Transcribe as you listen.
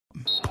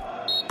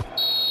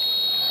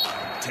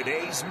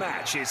Today's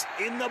match is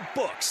in the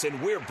books,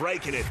 and we're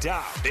breaking it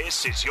down.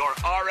 This is your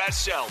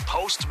RSL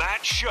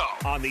post-match show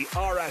on the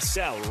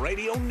RSL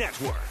Radio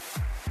Network.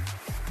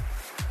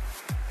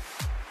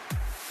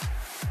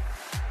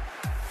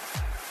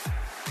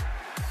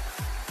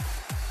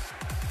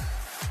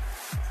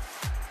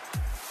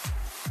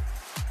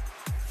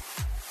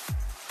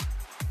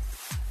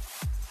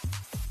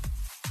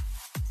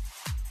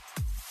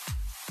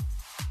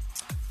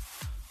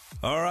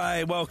 All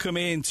right, welcome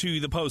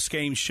into the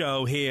post-game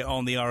show here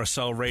on the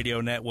RSL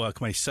Radio Network.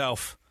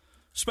 Myself,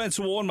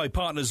 Spencer Warne, my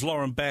partners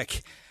Lauren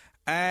Beck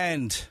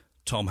and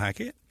Tom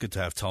Hackett. Good to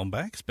have Tom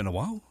back. It's been a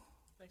while.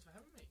 Thanks for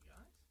having me,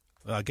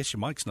 guys. I guess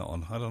your mic's not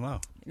on. I don't know.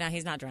 No,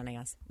 he's not joining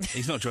us.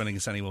 He's not joining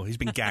us anymore. He's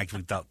been gagged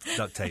with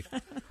duct tape.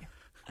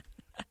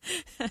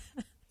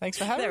 Thanks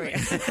for having me.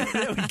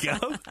 There we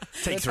go.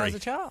 Take three.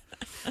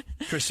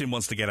 Christian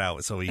wants to get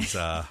out, so he's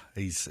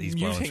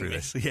blowing through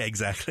this. Yeah,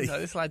 exactly. No,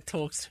 this lad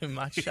talks too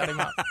much. Shut him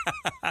up.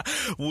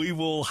 We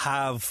will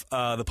have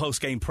the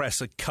post-game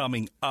presser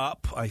coming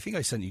up. I think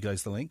I sent you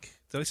guys the link.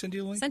 Did I send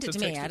you the link? Sent it to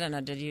me. I don't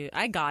know. Did you?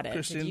 I got it.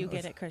 Christian, did you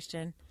get it,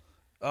 Christian?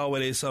 Oh,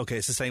 it is. Okay,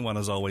 it's the same one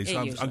as always.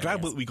 I'm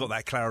glad we got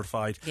that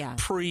clarified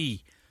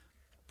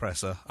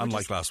pre-presser,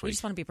 unlike last week. We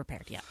just want to be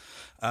prepared, yeah.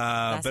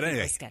 But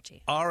anyway,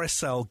 sketchy.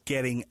 RSL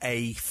getting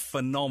a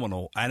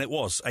phenomenal, and it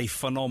was a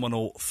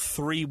phenomenal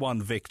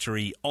 3-1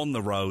 victory on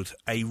the road,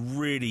 a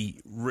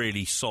really,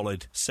 really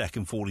solid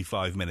second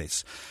 45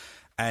 minutes.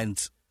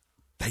 And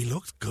they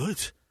looked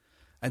good.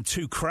 And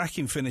two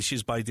cracking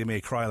finishes by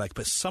Damir Krylak,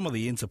 but some of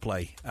the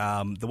interplay,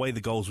 the way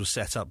the goals were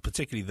set up,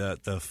 particularly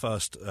the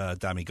first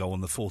Dami goal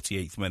in the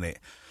 48th minute,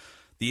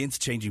 the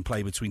interchanging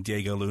play between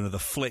Diego Luna, the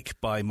flick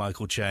by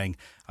Michael Chang,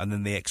 and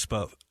then the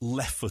expert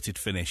left-footed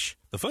finish,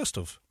 the first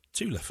of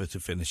two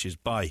left-footed finishes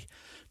by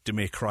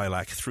Damir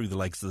Krylak through the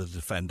legs of the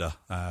defender.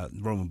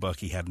 Roman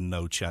Berkey had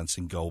no chance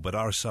in goal, but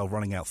RSL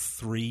running out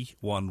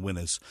 3-1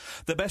 winners.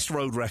 The best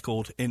road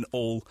record in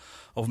all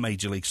of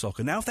Major League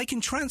Soccer. Now, if they can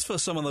transfer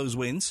some of those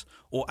wins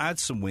or add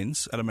some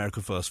wins at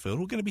American First Field,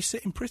 we're going to be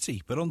sitting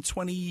pretty, but on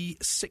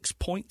 26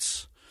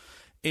 points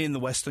in the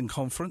Western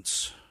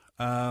Conference.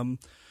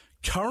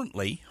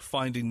 Currently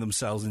finding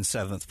themselves in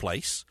 7th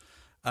place.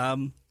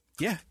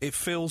 It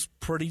feels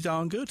pretty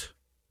darn good.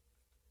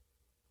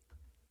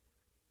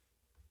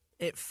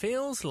 It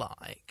feels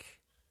like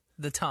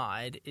the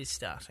tide is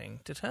starting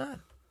to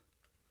turn.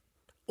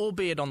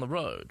 Albeit on the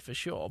road, for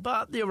sure.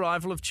 But the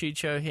arrival of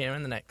Chicho here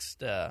in the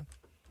next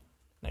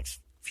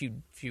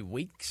few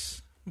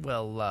weeks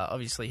will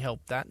obviously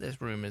help that. There's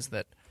rumours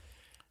that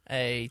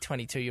a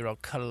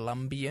 22-year-old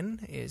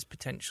Colombian is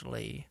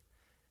potentially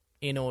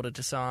in order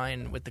to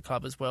sign with the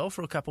club as well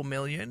for a couple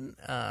million.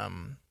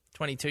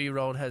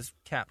 22-year-old has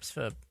caps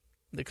for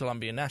the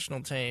Colombian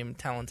national team,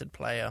 talented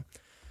player,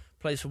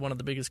 plays for one of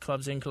the biggest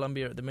clubs in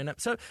Colombia at the minute.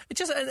 So it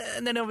just,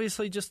 and then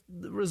obviously just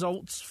the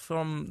results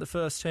from the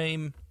first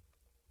team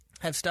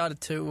have started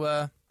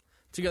to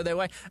go their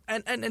way.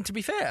 And to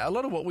be fair, a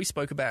lot of what we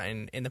spoke about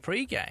in the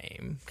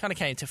pre-game kind of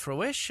came to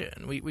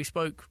fruition. We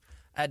spoke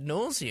ad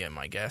nauseum,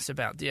 I guess,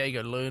 about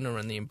Diego Luna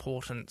and the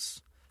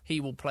importance he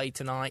will play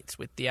tonight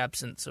with the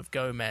absence of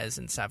Gomez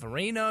and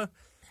Savarino,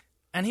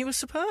 and he was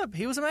superb.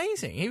 He was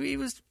amazing. He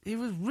was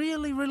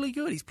really, really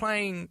good. He's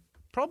playing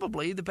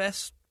probably the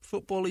best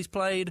football he's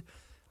played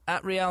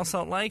at Real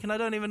Salt Lake, and I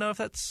don't even know if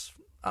that's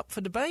up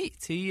for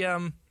debate. He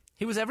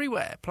was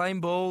everywhere,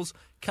 playing balls,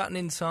 cutting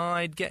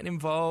inside, getting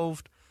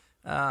involved.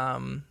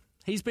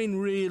 He's been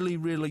really,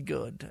 really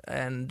good,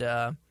 and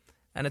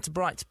it's a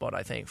bright spot,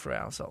 I think, for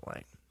Real Salt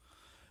Lake.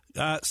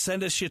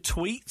 Send us your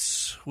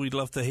tweets. We'd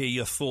love to hear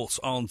your thoughts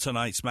on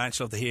tonight's match.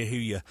 Love to hear who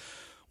you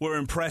were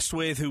impressed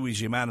with, who was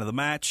your man of the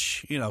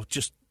match. You know,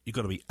 just you've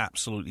got to be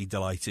absolutely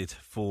delighted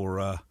for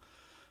a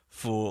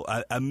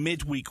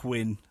midweek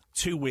win,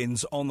 2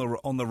 wins on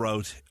the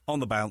road, on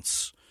the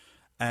bounce,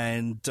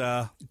 and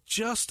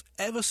just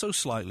ever so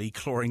slightly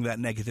clawing that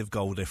negative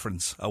goal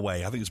difference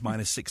away. I think it's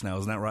 -6 now,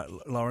 isn't that right,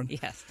 Lauren?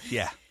 Yes.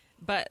 Yeah.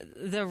 But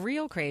the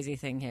real crazy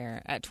thing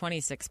here, at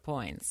 26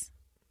 points,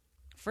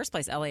 first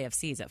place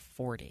LAFC is at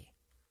 40.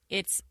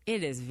 It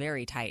is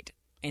very tight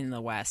in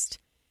the West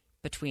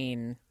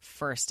between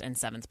 1st and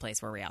 7th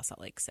place where Real Salt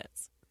Lake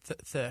sits.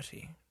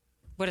 30.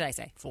 What did I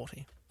say?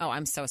 40. Oh,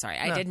 I'm so sorry.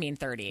 No. I did mean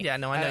 30. Yeah,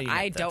 no, I know you meant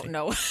 30. I don't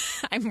know.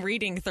 I'm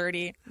reading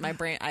 30. My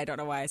brain, I don't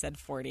know why I said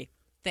 40.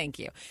 Thank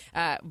you.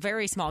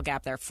 Very small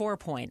gap there. 4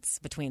 points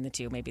between the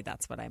two. Maybe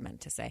that's what I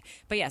meant to say.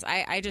 But yes,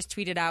 I just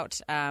tweeted out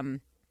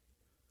at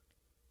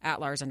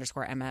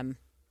Lars_MM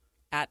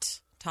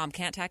at Tom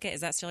Can't Hackett.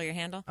 Is that still your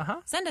handle? Uh-huh.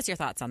 Send us your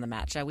thoughts on the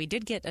match. We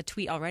did get a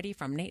tweet already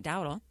from Nate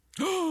Dowdle.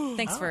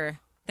 Thanks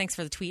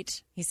for the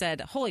tweet. He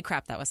said, "Holy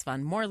crap, that was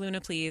fun. More Luna,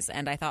 please."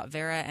 And I thought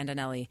Vera and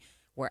Anelli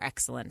were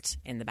excellent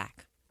in the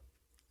back.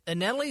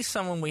 Anelli's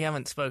someone we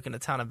haven't spoken a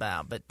ton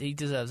about, but he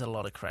deserves a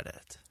lot of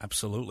credit.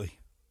 Absolutely.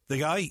 The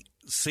guy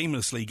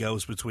seamlessly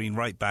goes between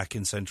right back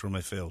and central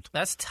midfield.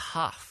 That's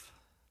tough.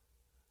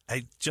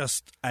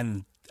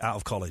 And out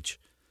of college.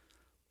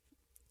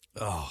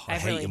 Oh, I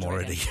hate him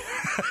already.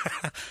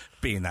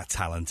 Being that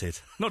talented.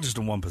 Not just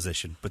in one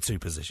position, but two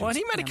positions. Well, and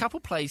he made a couple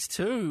plays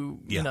too,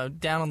 you know,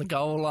 down on the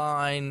goal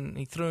line.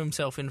 He threw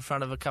himself in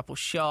front of a couple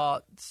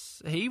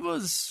shots. He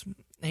was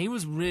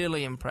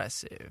really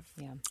impressive.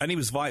 Yeah. And he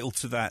was vital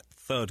to that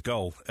third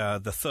goal,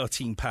 the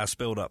 13-pass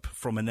build-up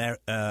from Amika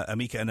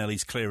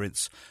Anelli's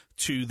clearance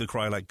to the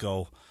Krylak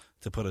goal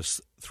to put us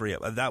 3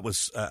 up. That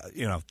was,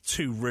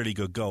 two really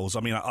good goals. I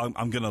mean,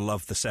 I'm going to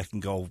love the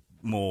second goal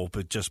more,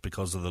 but just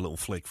because of the little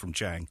flick from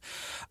Chang.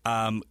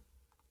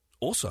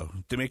 Also,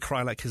 Damir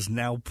Krylak has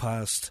now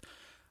passed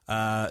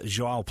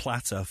Joao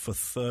Plata for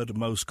third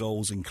most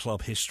goals in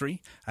club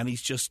history, and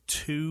he's just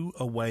 2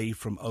 away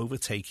from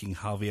overtaking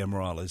Javier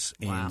Morales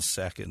in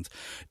second.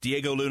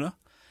 Diego Luna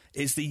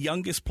is the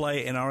youngest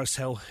player in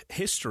RSL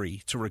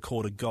history to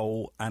record a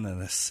goal and an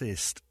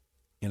assist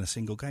in a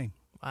single game.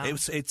 Wow. It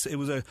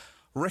was a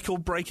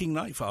record-breaking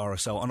night for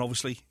RSL, and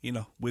obviously,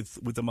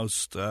 with the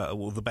most,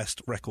 the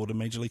best record in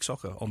Major League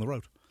Soccer on the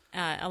road.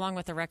 Along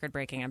with the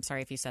record-breaking, I'm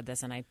sorry if you said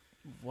this and I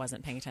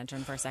wasn't paying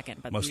attention for a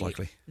second, but most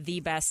likely the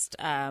best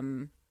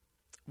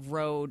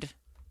road.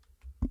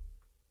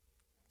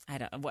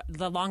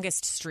 The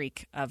longest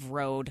streak of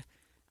road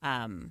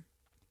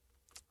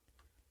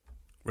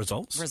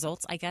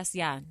results, I guess,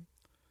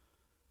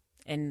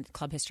 in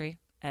club history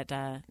at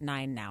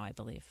 9 now, I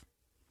believe.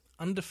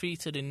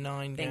 Undefeated in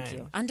 9 games. Thank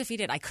you.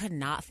 Undefeated. I could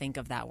not think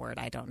of that word.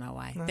 I don't know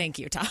why. No. Thank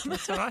you, Tom.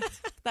 That's all right.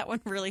 That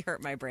one really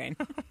hurt my brain.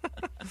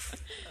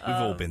 We've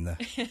all been there.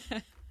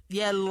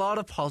 Yeah, a lot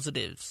of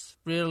positives.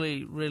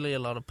 Really, really a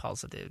lot of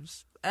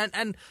positives.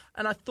 And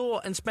I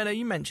thought, and Spencer,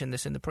 you mentioned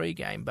this in the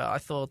pre-game, but I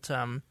thought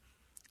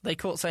they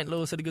caught St.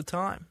 Louis at a good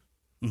time.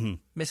 Mm-hmm.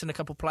 Missing a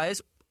couple of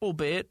players,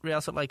 albeit Real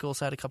Salt Lake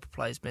also had a couple of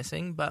players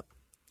missing, but...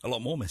 A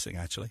lot more missing,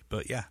 actually.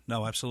 But yeah,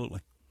 no,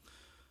 absolutely.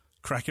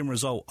 Cracking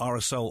result.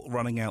 RSL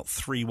running out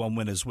 3-1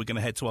 winners. We're going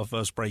to head to our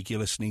first break. You're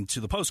listening to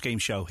the post-game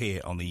show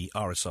here on the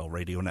RSL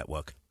Radio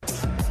Network.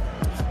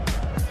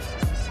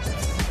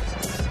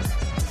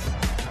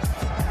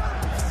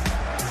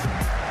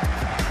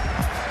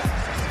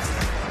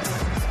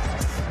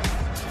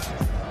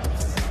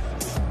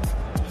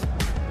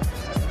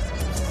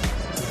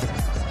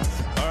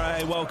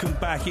 Welcome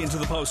back into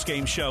the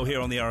post-game show here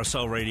on the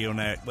RSL Radio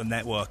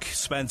Network.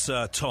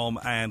 Spencer, Tom,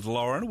 and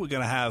Lauren. We're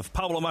going to have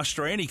Pablo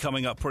Mastroeni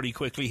coming up pretty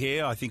quickly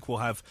here. I think we'll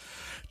have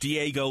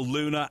Diego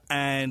Luna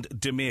and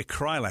Damir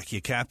Krylak,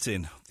 your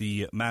captain,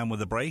 the man with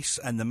the brace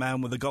and the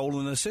man with the goal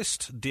and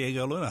assist,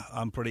 Diego Luna.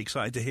 I'm pretty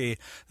excited to hear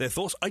their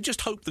thoughts. I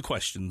just hope the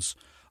questions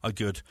are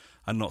good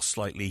and not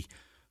slightly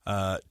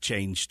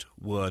changed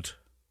word.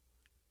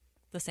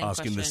 Asking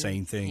question. The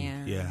same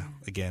thing, yeah,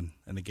 again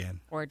and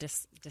again. Or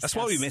discuss. That's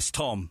why we miss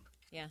Tom.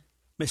 Yeah.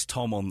 Miss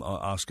Tom on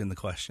asking the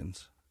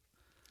questions.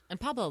 And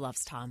Pablo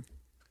loves Tom.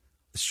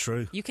 It's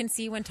true. You can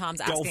see when Tom's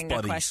Golf asking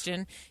buddies. a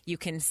question, you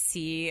can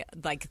see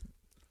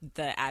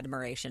the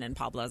admiration in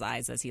Pablo's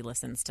eyes as he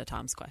listens to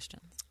Tom's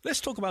questions.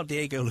 Let's talk about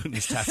Diego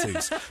Luna's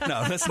tattoos.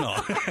 No, let's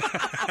not.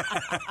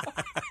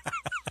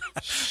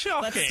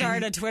 Shocking. Let's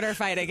start a Twitter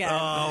fight again.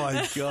 Oh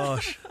my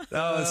gosh.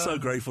 I'm so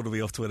grateful to be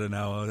off Twitter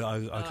now.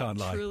 I can't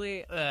lie.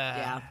 Truly,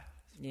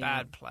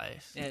 bad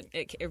place.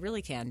 It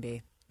really can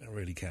be. It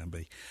really can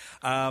be.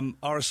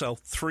 RSL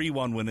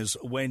 3-1 winners.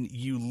 When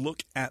you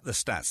look at the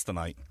stats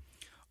tonight,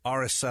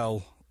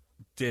 RSL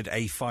did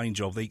a fine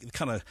job. They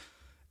kind of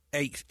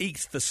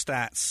eked the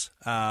stats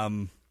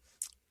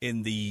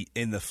in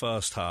the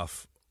first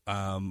half,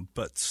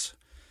 but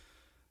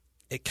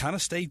it kind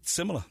of stayed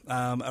similar,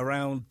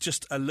 around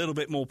just a little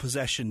bit more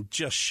possession,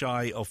 just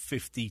shy of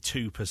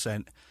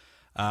 52%.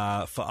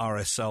 For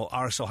RSL.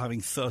 RSL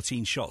having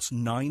 13 shots,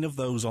 9 of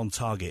those on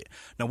target.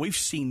 Now, we've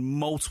seen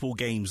multiple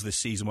games this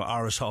season where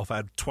RSL have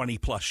had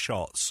 20-plus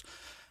shots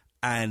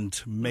and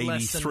maybe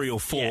 3 or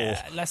 4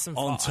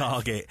 on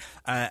target.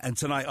 And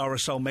tonight,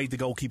 RSL made the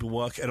goalkeeper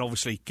work and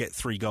obviously get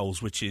 3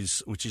 goals, which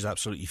is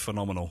absolutely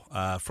phenomenal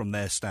from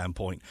their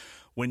standpoint.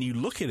 When you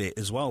look at it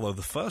as well, though,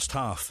 the first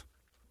half,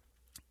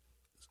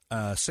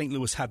 St.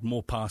 Louis had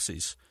more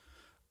passes.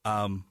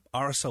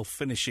 RSL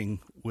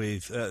finishing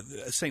with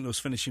St. Louis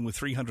finishing with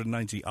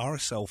 390,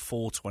 RSL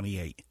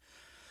 428,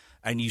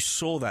 and you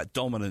saw that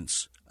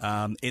dominance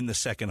in the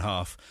second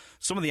half.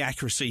 Some of the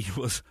accuracy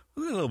was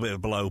a little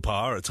bit below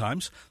par at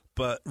times,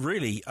 but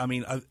really, I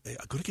mean, I've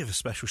got to give a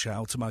special shout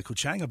out to Michael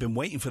Chang. I've been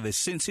waiting for this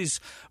since his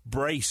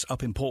brace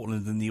up in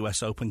Portland in the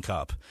US Open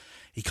Cup.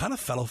 He kind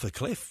of fell off a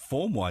cliff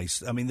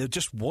form-wise. I mean, there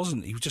just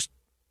wasn't. He just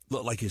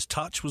looked like his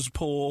touch was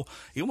poor.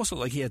 He almost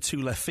looked like he had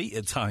 2 left feet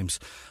at times.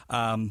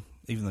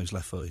 Even though he's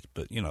left-footed,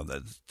 but,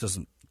 that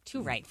doesn't...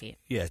 2 right feet.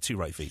 Yeah, 2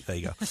 right feet. There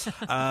you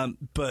go.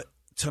 But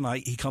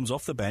tonight, he comes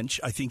off the bench.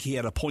 I think he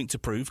had a point to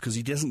prove because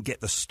he doesn't get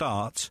the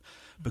start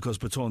because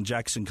Baton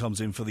Jackson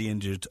comes in for the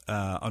injured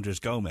Andres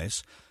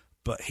Gomez.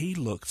 But he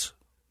looked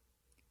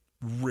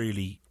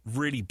really,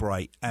 really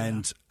bright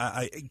and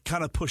I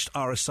kind of pushed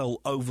RSL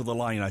over the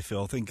line, I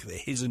feel. I think that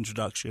his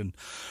introduction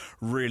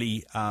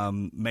really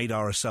made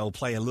RSL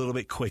play a little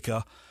bit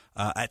quicker.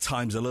 at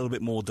times a little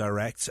bit more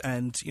direct,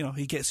 and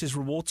he gets his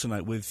reward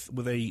tonight with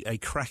a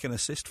cracking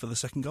assist for the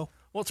second goal.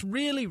 What's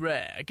really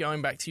rare,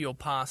 going back to your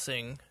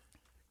passing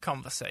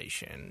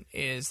conversation,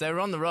 is they were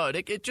on the road.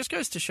 It just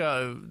goes to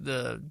show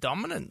the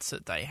dominance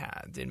that they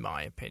had, in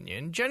my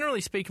opinion.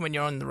 Generally speaking, when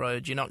you're on the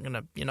road, you're not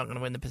gonna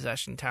win the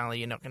possession tally.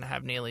 You're not gonna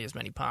have nearly as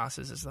many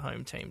passes as the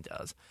home team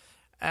does.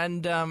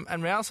 And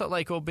Real Salt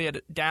Lake,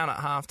 albeit down at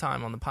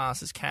halftime on the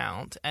passes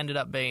count, ended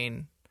up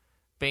being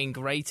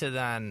greater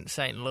than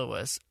St.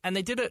 Louis, and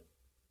they did it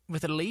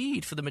with a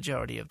lead for the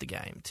majority of the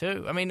game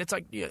too. I mean, it's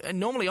like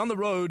normally on the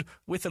road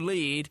with a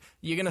lead,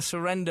 you're going to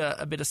surrender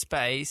a bit of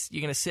space,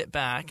 you're going to sit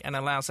back and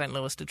allow St.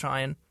 Louis to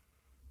try and.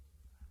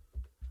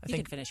 I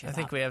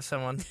think we have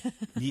someone.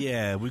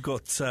 Yeah, we've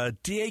got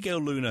Diego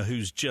Luna,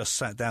 who's just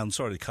sat down.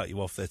 Sorry to cut you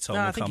off there, Tom.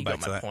 No, we'll I think come you back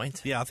got to my that.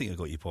 point. Yeah, I think I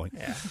got your point.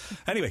 Yeah.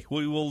 Anyway,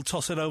 we will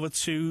toss it over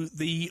to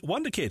the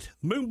Wonder Kid,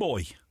 Moon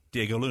Boy,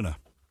 Diego Luna.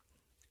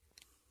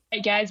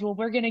 Hey guys, well,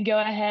 we're going to go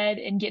ahead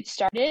and get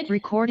started.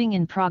 Recording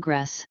in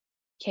progress.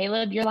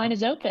 Caleb, your line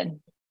is open.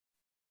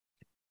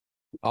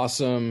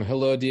 Awesome.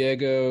 Hello,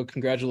 Diego.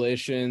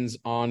 Congratulations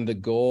on the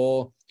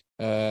goal.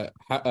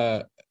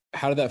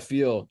 How did that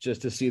feel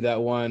just to see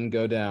that one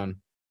go down?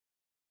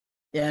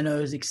 Yeah, no,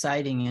 it was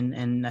exciting,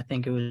 and I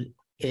think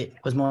it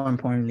was more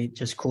importantly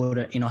just cool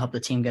to help the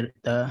team get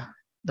the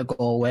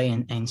goal away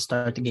and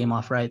start the game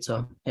off right.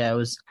 So yeah,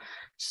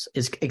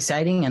 it's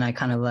exciting, and I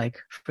kind of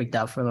freaked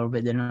out for a little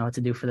bit, didn't know what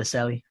to do for the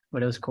celly,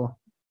 but it was cool.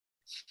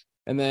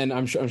 And then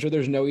I'm sure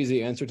there's no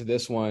easy answer to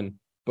this one,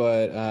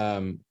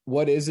 but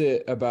what is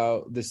it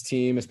about this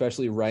team,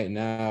 especially right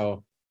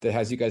now, that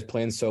has you guys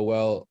playing so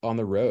well on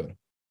the road?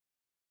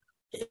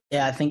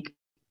 Yeah, I think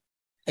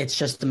it's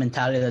just the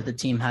mentality that the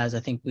team has. I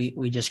think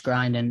we just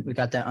grind, and we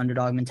got that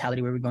underdog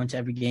mentality where we go into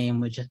every game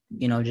with just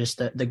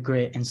the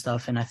grit and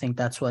stuff. And I think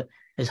that's what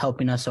is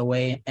helping us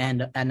away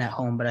and at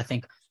home. But I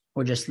think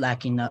we're just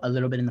lacking a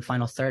little bit in the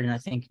final third. And I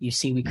think you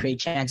see we create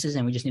chances,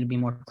 and we just need to be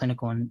more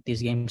clinical, and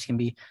these games can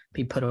be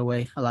put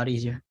away a lot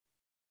easier.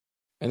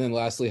 And then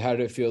lastly, how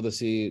did it feel to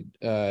see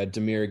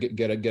Demir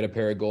get a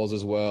pair of goals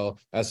as well,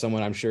 as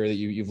someone I'm sure that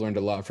you've learned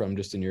a lot from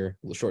just in your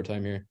short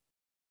time here?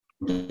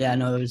 Yeah,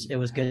 no, it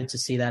was good to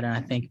see that. And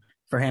I think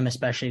for him,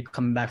 especially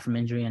coming back from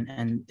injury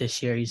and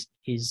this year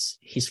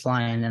he's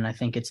flying. And I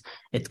think it's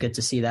good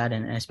to see that.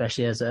 And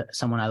especially as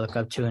someone I look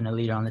up to and a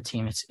leader on the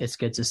team, it's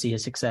good to see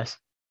his success.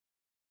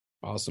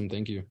 Awesome.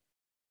 Thank you.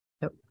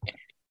 Yep.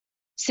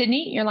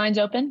 Sydney, your line's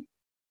open.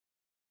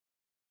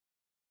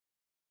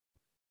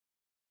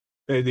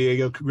 Hey,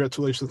 Diego,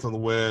 congratulations on the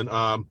win.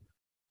 I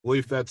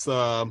believe that's,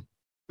 I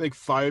think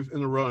 5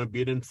 in a row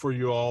unbeaten for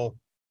you all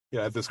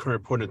at this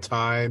current point in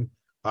time.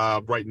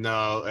 Right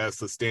now, as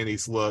the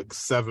standings look,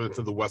 7th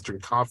in the Western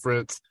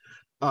Conference.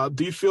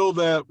 Do you feel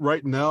that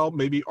right now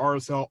maybe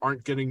RSL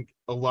aren't getting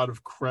a lot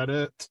of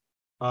credit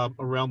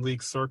around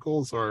league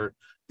circles, or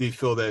do you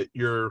feel that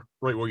you're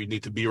right where you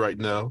need to be right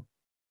now?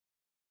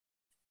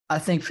 I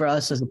think for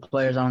us as the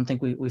players, I don't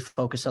think we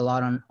focus a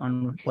lot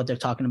on what they're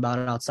talking about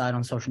outside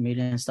on social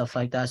media and stuff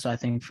like that. So I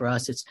think for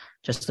us, it's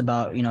just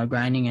about,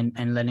 grinding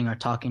and letting our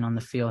talking on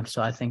the field.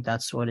 So I think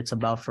that's what it's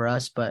about for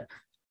us. But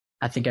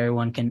I think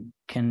everyone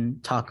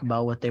can talk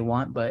about what they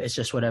want, but it's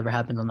just whatever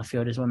happens on the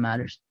field is what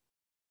matters.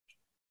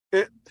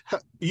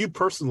 You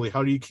personally,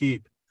 how do you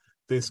keep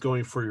this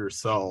going for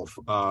yourself?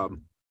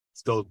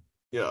 Still,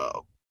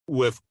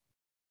 with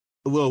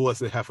a little less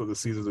than half of the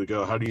season to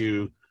go, how do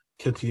you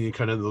continue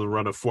kind of the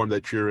run of form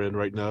that you're in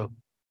right now?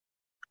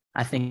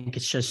 I think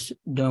it's just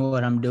doing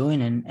what I'm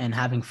doing and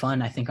having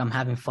fun. I think I'm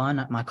having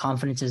fun. My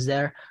confidence is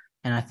there.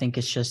 And I think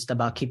it's just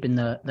about keeping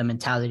the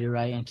mentality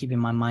right and keeping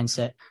my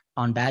mindset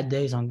on bad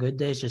days, on good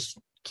days, just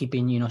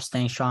keeping,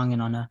 staying strong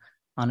and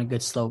on a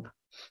good slope.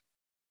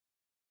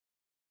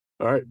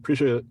 All right.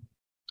 Appreciate it.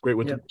 Great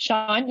win. Yep.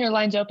 Sean, your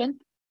line's open.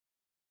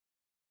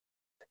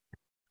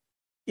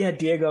 Yeah,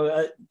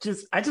 Diego,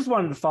 I just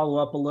wanted to follow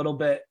up a little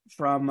bit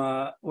from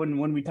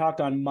when we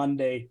talked on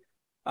Monday.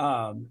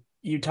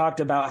 You talked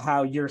about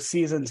how your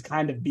season's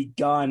kind of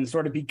begun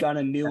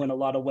anew in a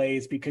lot of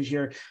ways because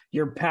you're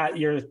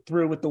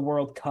through with the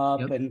World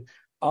Cup and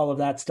all of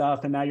that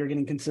stuff, and now you're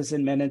getting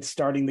consistent minutes,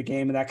 starting the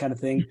game and that kind of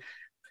thing.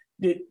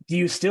 Do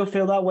you still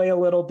feel that way a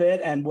little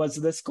bit? And was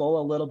this goal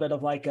a little bit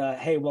of like a,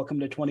 hey, welcome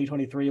to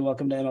 2023,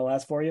 welcome to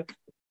MLS for you?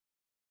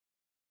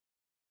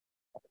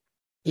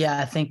 Yeah,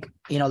 I think,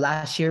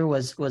 last year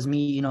was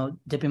me,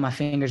 dipping my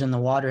fingers in the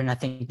water. And I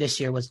think this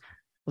year was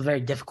a very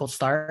difficult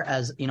start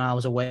as, I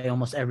was away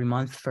almost every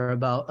month for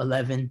about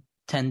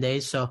 10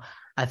 days. So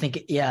I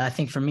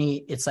think for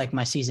me, it's like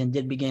my season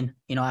did begin,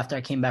 after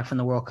I came back from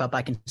the World Cup.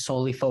 I can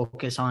solely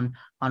focus on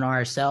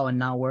RSL and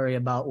not worry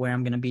about where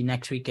I'm going to be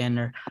next weekend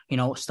or,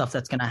 stuff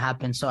that's going to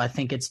happen. So I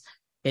think it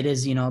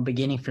is,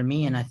 beginning for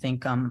me. And I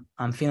think I'm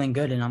feeling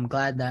good, and I'm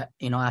glad that,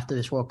 after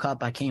this World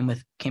Cup, I came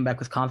back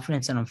with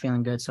confidence, and I'm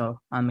feeling good. So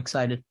I'm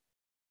excited.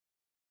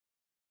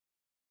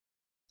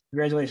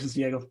 Congratulations,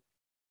 Diego.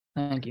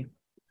 Thank you.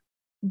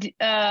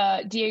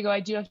 Diego, I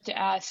do have to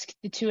ask,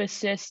 the 2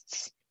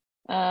 assists,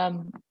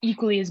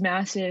 equally as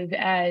massive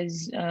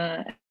as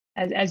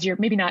as your,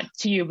 maybe not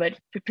to you, but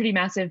pretty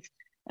massive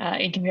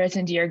in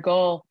comparison to your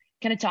goal.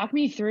 Kind of talk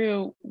me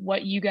through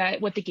what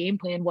the game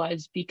plan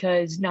was,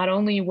 because not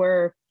only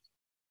were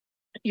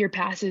your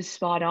passes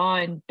spot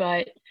on,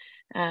 but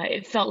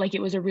it felt like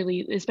it was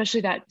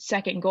especially that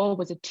second goal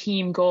was a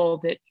team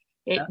goal that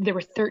there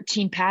were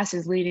 13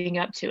 passes leading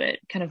up to it.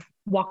 Kind of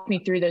walk me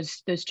through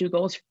those two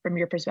goals from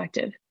your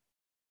perspective.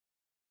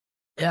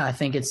 Yeah, I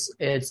think it's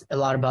a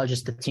lot about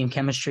just the team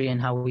chemistry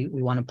and how we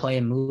want to play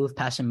and move,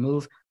 pass and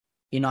move.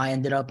 I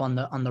ended up on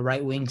the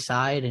right wing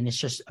side, and it's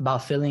just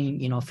about filling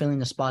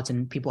the spots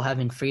and people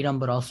having freedom,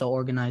 but also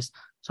organized.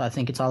 So I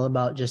think it's all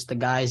about just the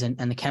guys and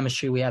the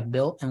chemistry we have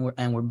built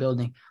and we're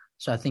building.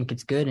 So I think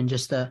it's good, and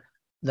just the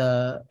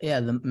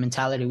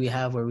mentality we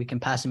have where we can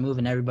pass and move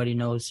and everybody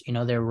knows,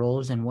 their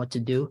roles and what to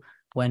do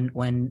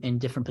when in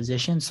different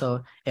positions.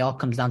 So it all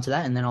comes down to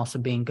that, and then also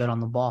being good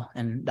on the ball.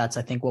 And that's,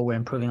 I think, what we're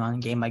improving on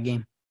game by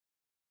game.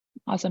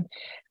 Awesome.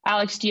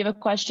 Alex, do you have a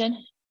question?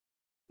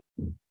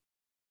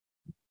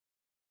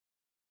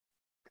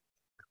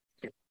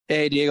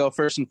 Hey, Diego,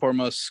 first and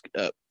foremost,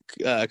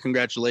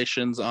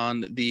 congratulations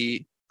on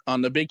the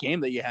big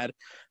game that you had.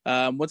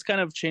 What's kind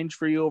of changed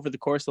for you over the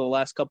course of the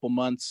last couple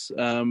months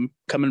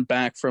coming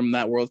back from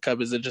that World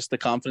Cup? Is it just the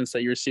confidence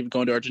that you received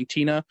going to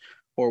Argentina,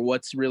 or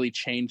what's really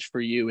changed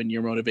for you and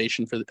your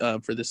motivation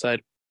for this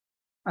side?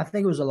 I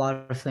think it was a lot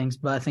of things,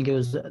 but I think it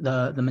was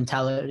the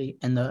mentality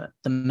and the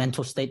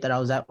mental state that I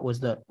was at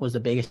was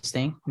the biggest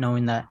thing,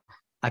 knowing that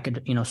I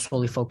could,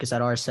 solely focus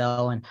at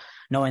RSL, and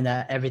knowing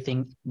that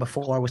everything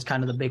before was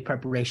kind of the big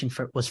preparation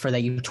for that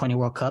U20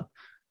 World Cup.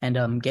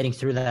 And getting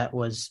through that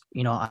was,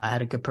 I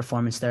had a good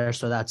performance there.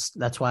 So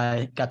that's why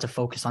I got to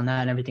focus on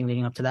that and everything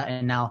leading up to that.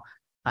 And now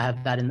I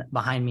have that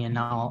behind me, and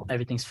now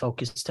everything's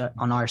focused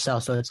on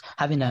RSL. So it's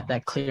having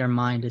that clear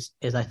mind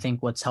is I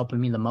think what's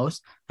helping me the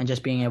most, and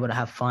just being able to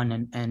have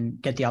fun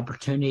and get the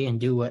opportunity and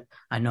do what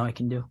I know I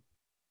can do.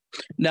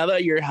 Now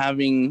that you're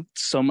having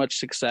so much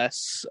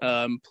success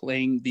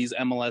playing these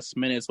MLS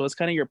minutes, what's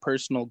kind of your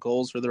personal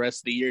goals for the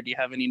rest of the year? Do you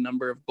have any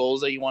number of goals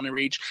that you want to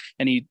reach?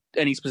 Any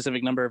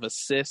specific number of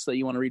assists that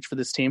you want to reach for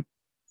this team?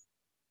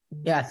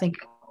 Yeah, I think,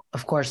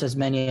 of course, as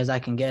many as I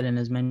can get and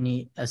as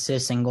many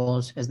assists and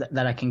goals as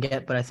that I can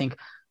get. But I think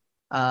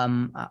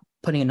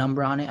putting a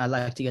number on it, I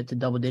like to get to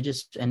double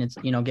digits, and it's,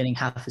 getting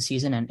half a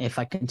season. And if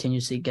I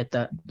continuously get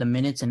the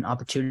minutes and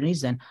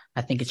opportunities, then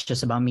I think it's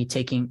just about me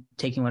taking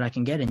what I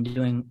can get and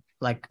doing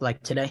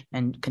like today,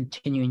 and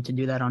continuing to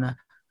do that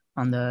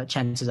on the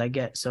chances I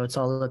get. So it's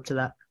all up to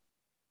that.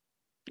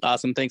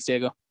 Awesome. Thanks,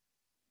 Diego.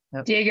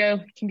 Yep.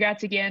 Diego,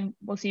 congrats again.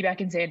 We'll see you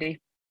back in Sandy.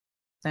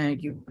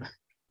 Thank you.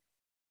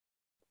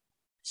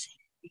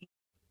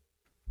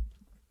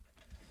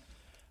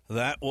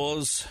 That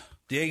was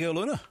Diego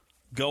Luna.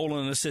 Goal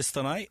and assist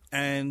tonight,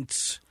 and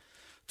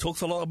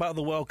talked a lot about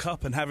the World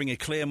Cup and having a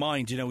clear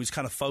mind. He's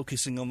kind of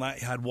focusing on that.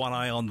 He had one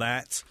eye on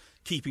that,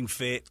 keeping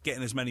fit,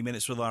 getting as many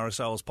minutes with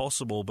RSL as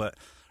possible. But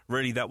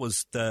really, that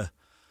was the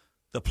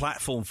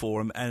platform for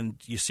him. And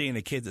you're seeing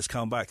a kid that's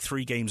come back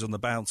 3 games on the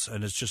bounce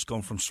and has just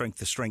gone from strength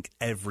to strength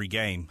every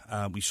game.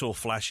 We saw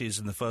flashes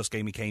in the first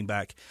game he came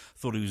back.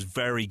 Thought he was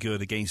very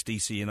good against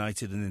DC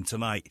United. And then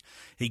tonight,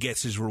 he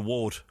gets his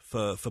reward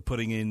for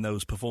putting in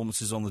those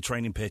performances on the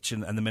training pitch,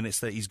 and the minutes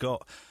that he's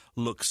got.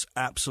 Looks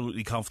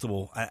absolutely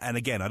comfortable. And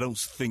again, I don't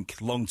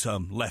think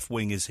long-term left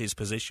wing is his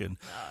position.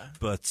 No.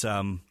 But,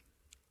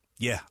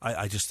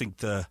 I just think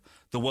the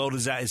world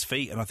is at his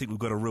feet, and I think we've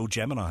got a real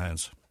gem in our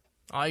hands.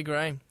 I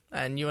agree.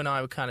 And you and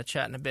I were kind of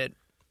chatting a bit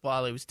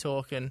while he was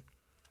talking.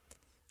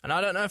 And I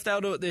don't know if they'll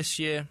do it this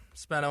year,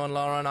 Spano and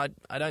Lauren.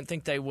 I don't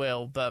think they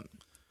will. But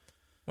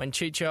when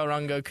Chicho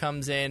Arango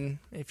comes in,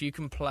 if you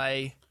can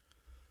play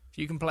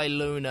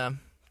Luna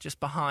just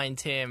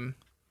behind him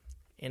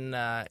in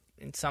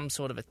some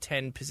sort of a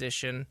 10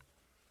 position,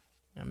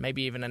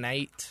 maybe even an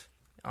 8.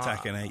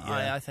 Attacking 8,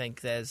 yeah. I think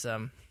there's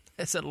a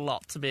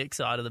lot to be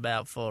excited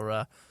about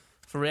for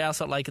Real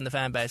Salt Lake and the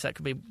fan base. That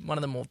could be one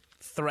of the more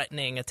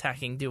threatening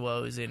attacking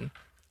duos in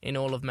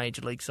all of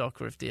Major League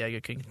Soccer if Diego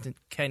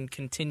can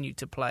continue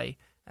to play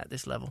at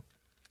this level.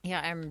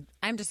 Yeah,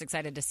 I'm just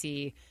excited to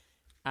see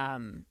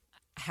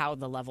how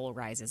the level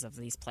rises of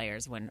these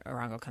players when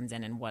Arango comes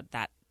in and what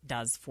that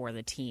does for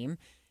the team.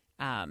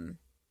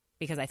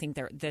 Because I think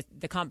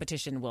the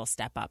competition will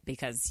step up,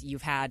 because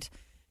you've had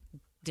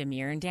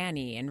Demir and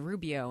Danny and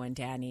Rubio and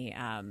Danny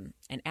and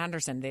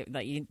Anderson.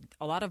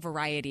 A lot of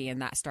variety in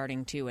that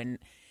starting two, and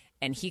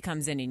he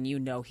comes in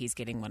and he's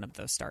getting one of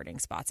those starting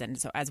spots. And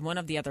so as one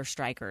of the other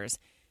strikers,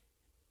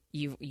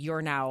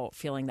 you're now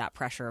feeling that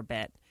pressure a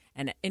bit,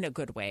 and in a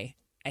good way,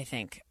 I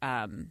think.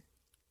 I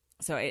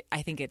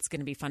think it's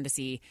going to be fun to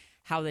see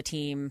how the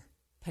team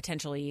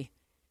potentially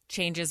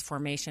changes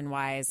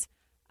formation-wise.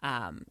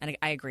 And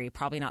I agree,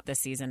 probably not this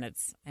season.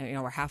 It's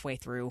we're halfway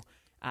through,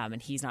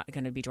 and he's not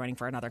going to be joining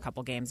for another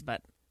couple games.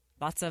 But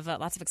lots of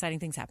exciting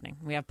things happening.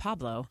 We have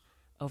Pablo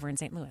over in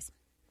St. Louis.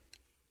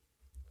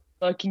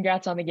 Well,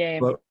 congrats on the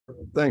game. Well,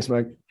 thanks,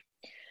 Mike.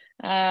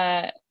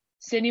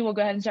 Sydney, we'll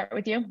go ahead and start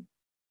with you.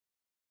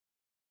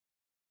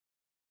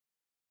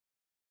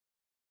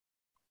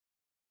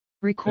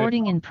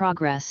 Recording in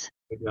progress.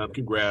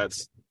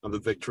 Congrats on the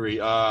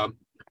victory.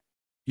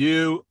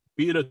 You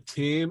beat a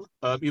team,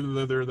 even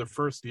though they're in their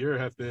first year,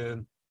 have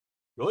been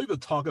really the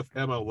talk of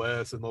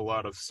MLS in a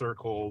lot of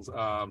circles.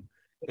 And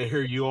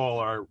here you all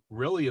are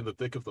really in the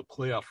thick of the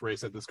playoff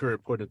race at this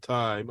current point in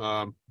time.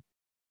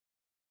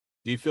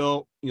 Do you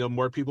feel,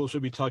 more people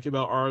should be talking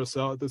about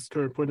RSL at this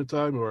current point in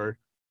time, or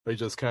are you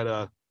just kind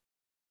of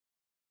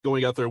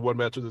going out there one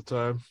match at a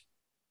time?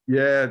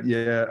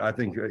 Yeah. I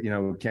think, we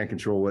can't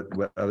control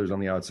what others on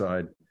the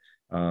outside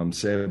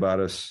say about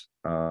us.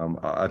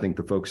 I think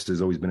the focus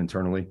has always been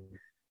internally.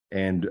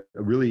 And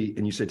really,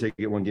 and you say take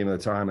it one game at a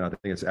time, and I think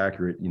it's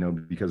accurate,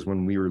 because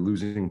when we were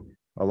losing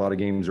a lot of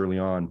games early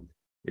on,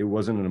 it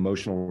wasn't an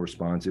emotional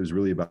response. It was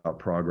really about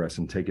progress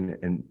and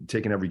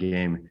taking every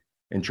game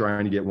and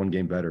trying to get one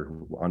game better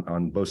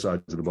on both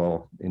sides of the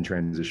ball in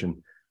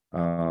transition.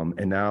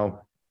 And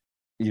now,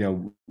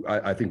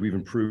 I think we've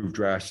improved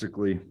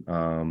drastically,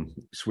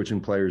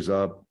 switching players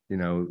up,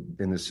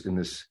 in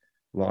this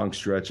long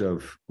stretch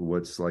of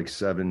what's like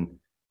 7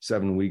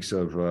 weeks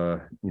of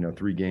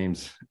 3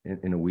 games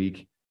in a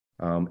week,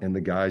 and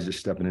the guys just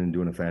stepping in and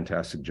doing a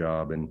fantastic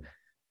job. And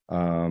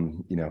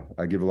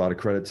I give a lot of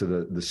credit to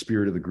the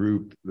spirit of the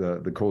group,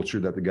 the culture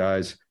that the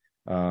guys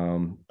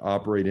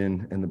operate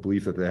in, and the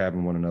belief that they have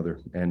in one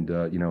another. And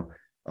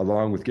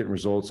along with getting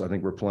results, I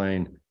think we're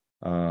playing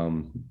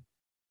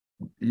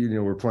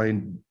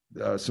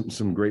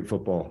some great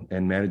football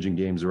and managing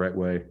games the right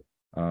way.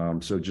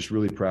 So just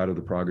really proud of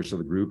the progress of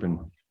the group, and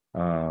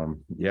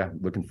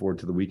looking forward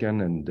to the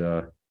weekend. And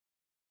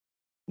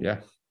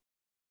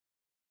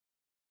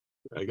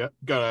I got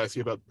to ask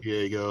you about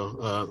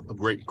Diego. A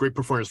great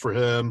performance for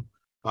him.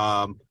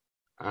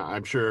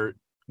 I'm sure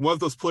one of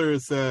those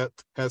players that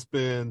has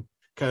been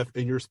kind of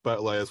in your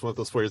spotlight as one of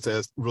those players that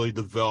has really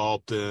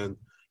developed and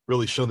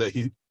really shown that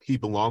he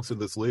belongs in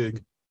this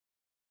league.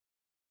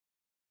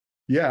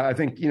 Yeah, I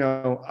think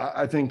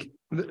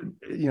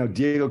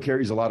Diego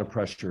carries a lot of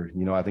pressure.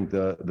 I think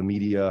the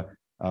media,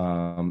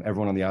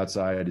 everyone on the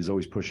outside is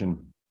always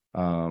pushing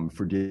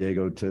for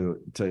Diego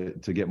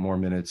to get more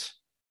minutes.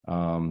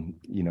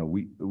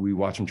 We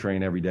watch him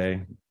train every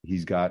day.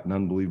 He's got an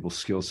unbelievable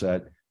skill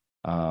set,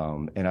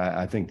 and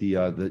I think the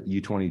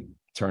U20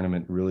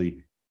 tournament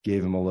really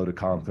gave him a load of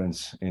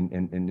confidence.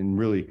 And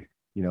really,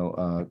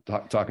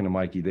 talking to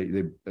Mikey,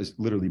 they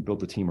literally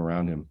built a team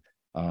around him.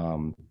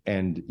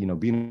 And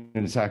being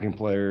an attacking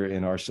player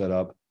in our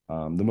setup,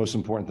 the most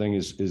important thing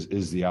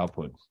is the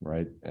output,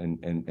 right? And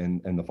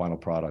the final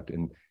product.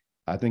 And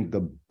I think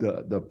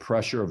the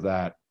pressure of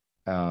that,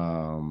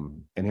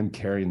 and him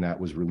carrying that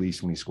was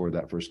released when he scored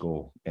that first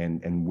goal.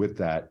 And with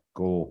that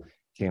goal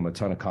came a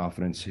ton of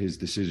confidence. His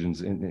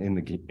decisions in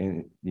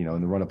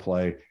the run of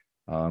play,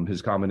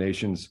 his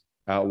combinations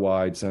out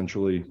wide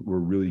centrally were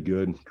really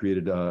good.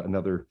 Created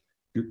another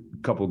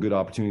couple of good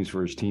opportunities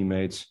for his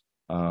teammates.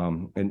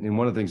 And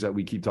one of the things that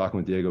we keep talking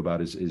with Diego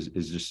about is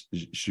just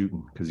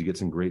shooting, because he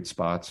gets in great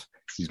spots.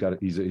 He's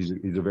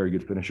a very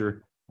good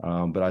finisher.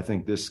 But I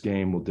think this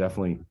game will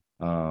definitely,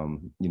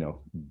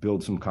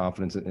 build some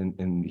confidence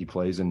in he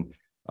plays. And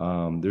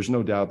there's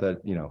no doubt that,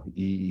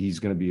 he's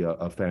going to be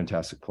a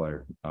fantastic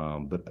player.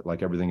 But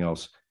like everything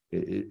else,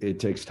 it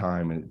takes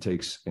time, and it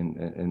takes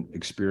and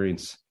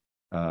experience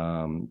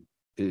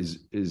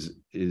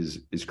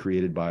is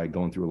created by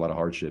going through a lot of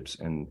hardships.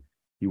 And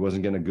he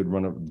wasn't getting a good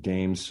run of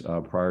games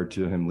prior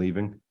to him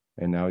leaving,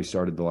 and now he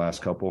started the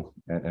last couple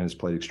and has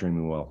played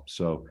extremely well.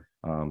 So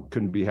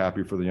couldn't be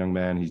happier for the young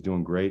man. He's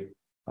doing great,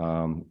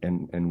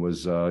 and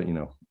was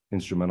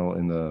instrumental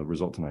in the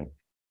result tonight.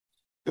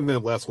 And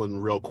then last one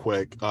real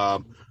quick. I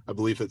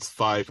believe it's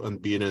 5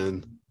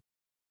 unbeaten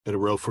in a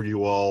row for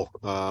you all.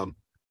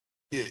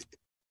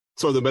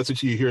 So the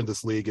message you hear in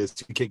this league is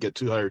you can't get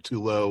too high or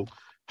too low.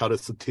 How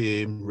does the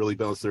team really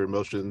balance their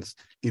emotions,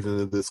 even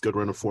in this good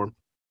run of form?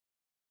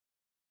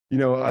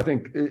 I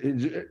think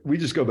we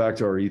just go back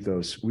to our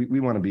ethos.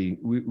 We want to be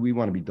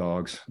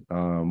dogs.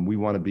 We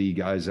want to be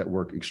guys that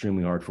work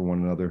extremely hard for one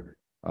another.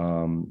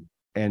 And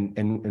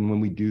when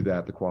we do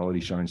that, the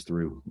quality shines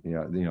through.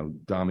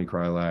 Dami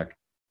Krylak,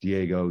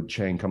 Diego,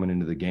 Chang coming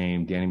into the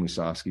game, Danny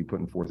Musovski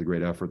putting forth a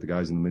great effort. The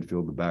guys in the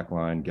midfield, the back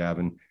line,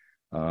 Gavin.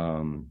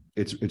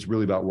 It's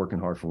really about working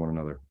hard for one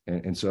another.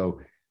 And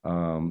so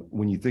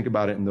when you think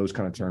about it in those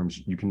kind of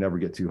terms, you can never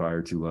get too high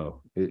or too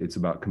low. It's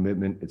about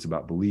commitment. It's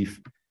about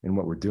belief in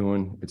what we're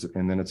doing.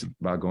 And then it's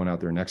about going out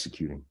there and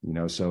executing,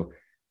 So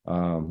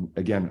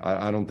again,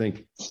 I don't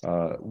think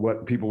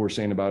what people were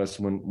saying about us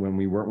when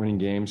we weren't winning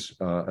games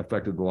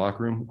affected the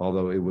locker room,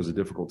 although it was a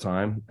difficult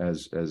time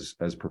as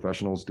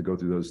professionals to go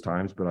through those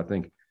times. But I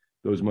think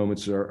those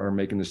moments are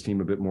making this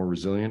team a bit more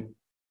resilient,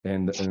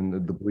 and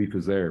the belief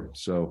is there.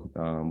 So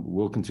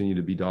we'll continue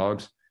to be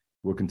dogs.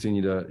 We'll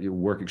continue to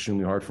work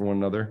extremely hard for one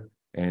another,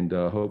 and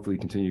hopefully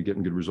continue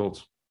getting good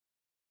results.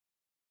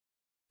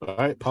 All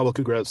right, Pablo,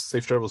 congrats.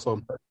 Safe travels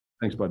home.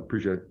 Thanks, bud.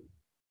 Appreciate it.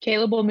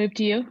 Caleb, we'll move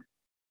to you.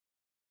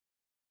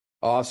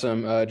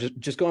 Awesome.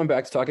 Just going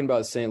back to talking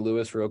about St.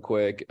 Louis real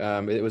quick.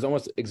 It was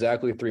almost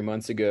exactly 3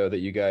 months ago that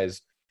you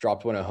guys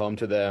dropped one at home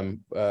to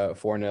them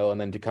 4-0, and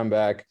then to come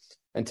back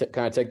and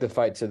kind of take the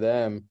fight to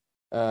them.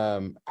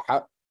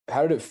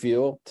 How did it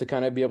feel to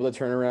kind of be able to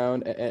turn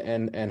around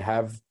and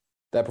have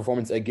that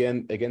performance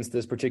again against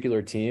this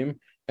particular team?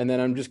 And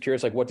then I'm just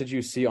curious, like, what did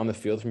you see on the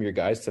field from your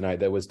guys tonight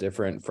that was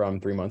different from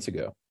 3 months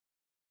ago?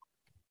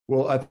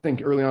 Well, I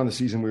think early on in the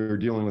season, we were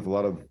dealing with a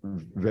lot of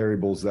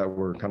variables that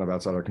were kind of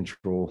outside our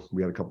control.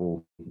 We had a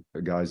couple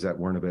of guys that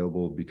weren't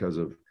available because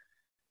of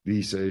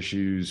visa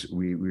issues.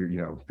 We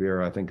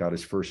Vera, I think, got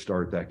his first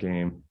start that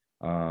game.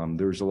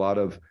 There's a lot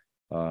of,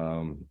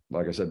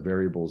 like I said,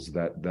 variables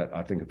that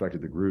I think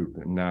affected the group.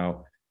 And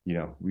now,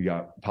 we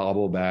got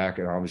Pablo back,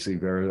 and obviously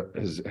Vera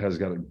has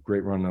got a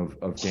great run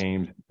of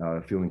games,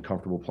 feeling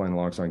comfortable playing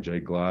alongside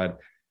Jay Glad.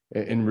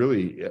 And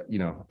really,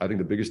 I think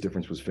the biggest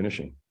difference was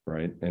finishing,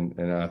 right?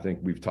 And I think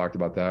we've talked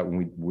about that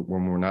when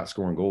we're not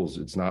scoring goals,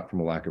 it's not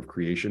from a lack of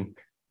creation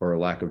or a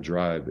lack of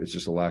drive. It's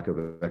just a lack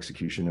of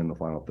execution in the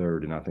final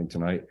third. And I think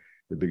tonight,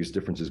 the biggest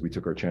difference is we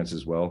took our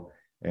chances well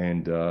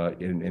and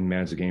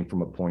managed the game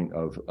from a point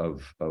of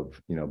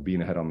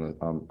being ahead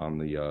on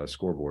the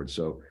scoreboard.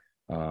 So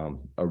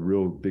a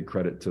real big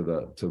credit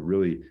to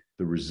really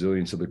the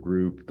resilience of the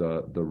group,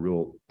 the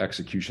real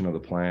execution of the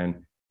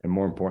plan, and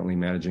more importantly,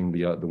 managing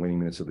the winning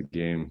minutes of the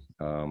game.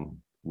 And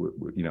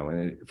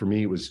for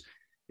me,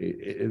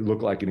 it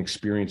looked like an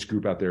experienced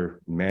group out there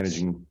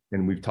managing,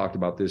 and we've talked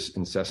about this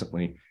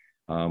incessantly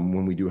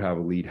when we do have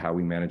a lead, how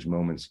we manage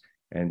moments.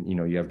 And,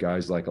 you have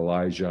guys like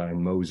Elijah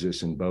and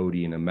Moses and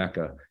Bodie and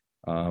Emeka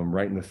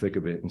right in the thick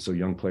of it. And so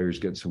young players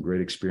get some great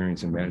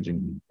experience in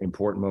managing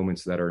important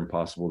moments that are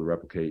impossible to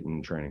replicate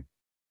in training.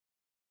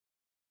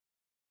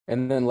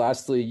 And then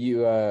lastly,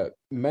 you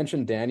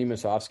mentioned Danny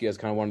Musovski as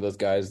kind of one of those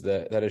guys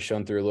that has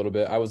shown through a little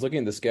bit. I was looking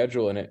at the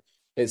schedule, and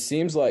it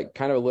seems like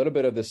kind of a little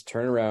bit of this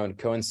turnaround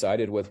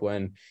coincided with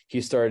when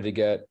he started to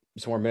get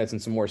some more minutes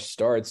and some more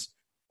starts.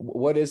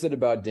 What is it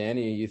about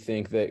Danny you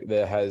think that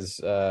has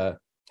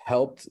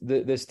helped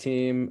this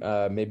team,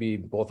 maybe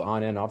both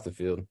on and off the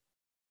field?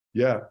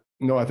 Yeah,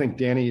 no, I think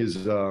Danny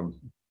is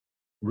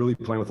really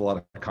playing with a lot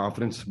of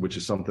confidence, which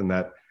is something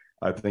that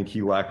I think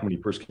he lacked when he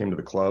first came to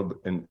the club,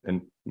 and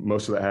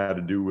most of that had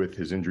to do with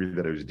his injury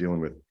that he was dealing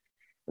with.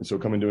 And so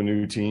coming to a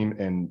new team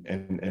and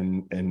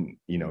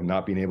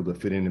not being able to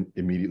fit in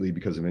immediately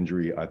because of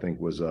injury, I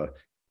think was a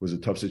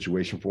tough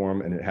situation for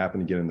him, and it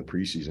happened again in the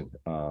preseason.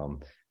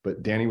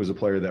 But Danny was a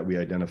player that we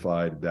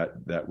identified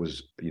that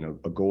was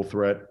a goal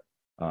threat,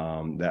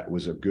 that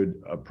was a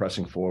good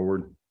pressing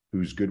forward,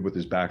 who's good with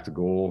his back to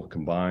goal,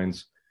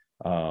 combines.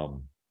 I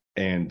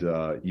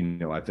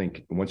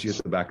think once you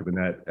hit the back of the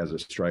net as a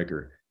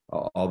striker,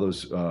 all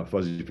those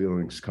fuzzy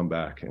feelings come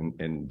back.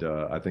 And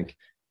I think,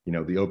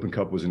 the Open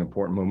Cup was an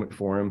important moment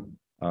for him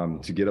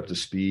to get up to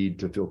speed,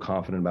 to feel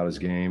confident about his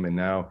game. And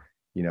now,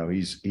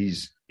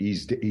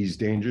 he's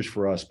dangerous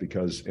for us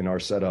because in our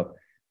setup,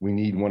 we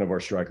need one of our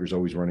strikers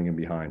always running in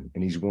behind.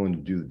 And he's willing to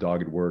do the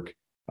dogged work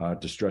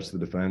to stretch the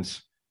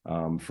defense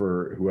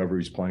for whoever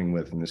he's playing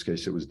with. In this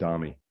case, it was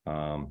Dami.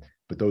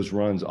 But those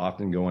runs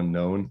often go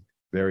unknown,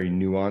 very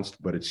nuanced,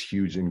 but it's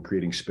huge in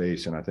creating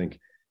space. And I think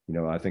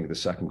the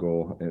second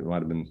goal, it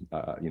might have been,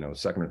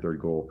 second or third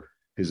goal,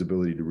 his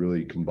ability to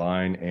really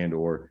combine and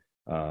or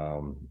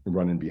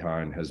run in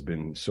behind has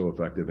been so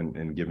effective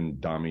and given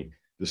Dami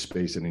the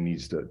space that he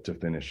needs to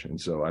finish. And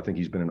so I think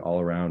he's been an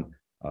all-around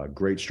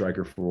great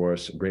striker for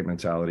us, great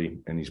mentality,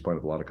 and he's playing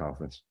with a lot of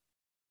confidence.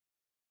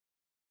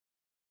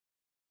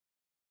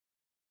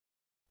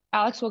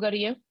 Alex, we'll go to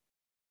you.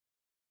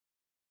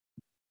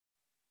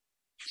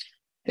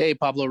 Hey,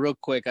 Pablo, real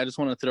quick, I just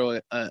want to throw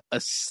a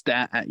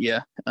stat at you.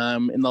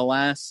 In the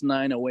last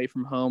 9 away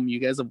from home, you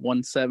guys have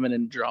won 7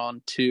 and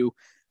drawn 2.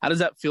 How does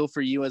that feel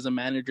for you as a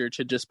manager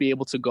to just be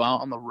able to go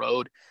out on the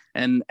road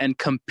and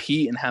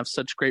compete and have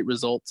such great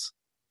results?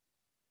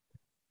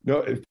 No,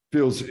 it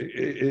feels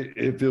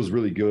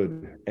really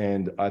good.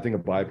 And I think a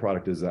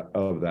byproduct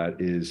of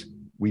that is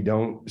we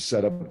don't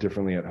set up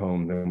differently at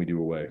home than we do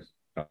away.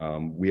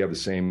 We have the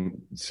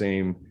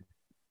same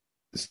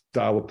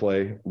style of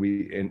play.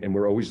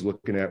 We're always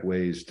looking at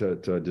ways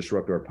to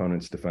disrupt our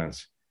opponent's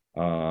defense.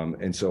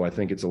 And so I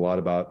think it's a lot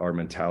about our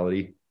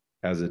mentality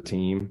as a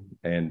team.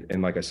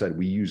 And like I said,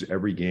 we use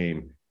every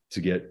game to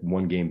get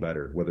one game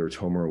better, whether it's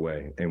home or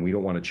away. And we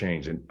don't want to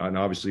change. And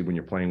obviously when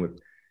you're playing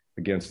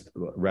against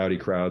rowdy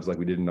crowds like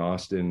we did in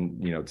Austin,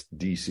 it's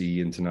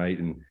DC and tonight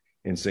and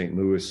in St.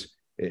 Louis,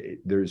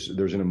 there's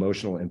an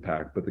emotional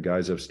impact, but the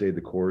guys have stayed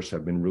the course,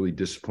 have been really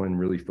disciplined,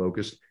 really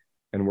focused,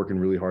 and working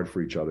really hard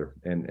for each other.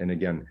 And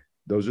again,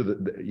 those are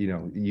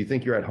you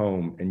think you're at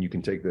home and you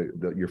can take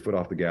your foot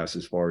off the gas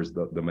as far as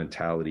the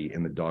mentality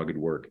and the dogged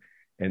work.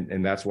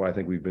 And that's why I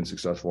think we've been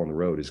successful on the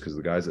road, is because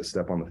the guys that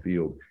step on the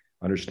field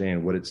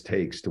understand what it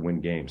takes to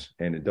win games.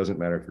 And it doesn't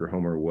matter if you're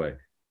home or away.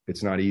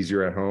 It's not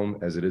easier at home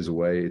as it is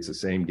away. It's the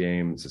same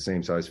game. It's the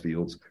same size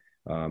fields.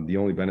 The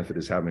only benefit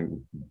is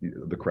having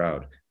the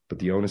crowd, but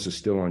the onus is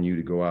still on you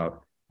to go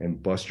out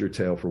and bust your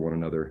tail for one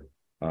another,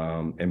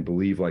 and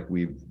believe like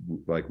we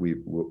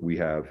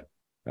have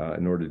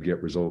in order to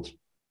get results.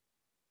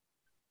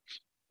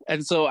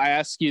 And so I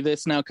ask you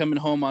this now, coming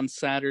home on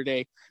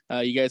Saturday,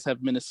 you guys have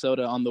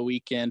Minnesota on the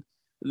weekend.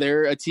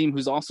 They're a team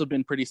who's also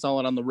been pretty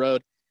solid on the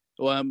road.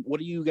 What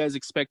are you guys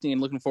expecting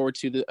and looking forward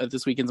to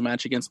this weekend's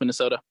match against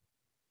Minnesota?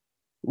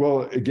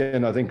 Well,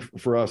 again, I think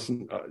for us,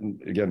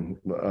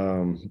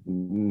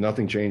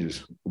 nothing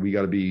changes. We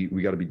got to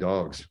be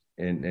dogs,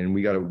 and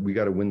we got to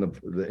win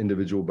the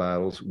individual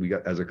battles. We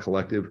got, as a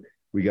collective,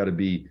 we got to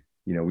be,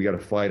 we got to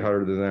fight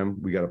harder than them.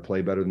 We got to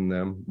play better than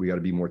them. We got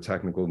to be more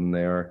technical than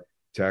they are.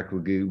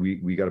 Tactically,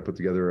 we got to put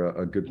together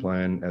a good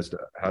plan as to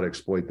how to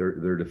exploit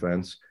their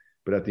defense.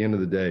 But at the end of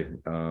the day,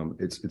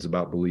 it's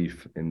about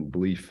belief in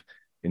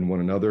one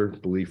another,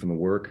 belief in the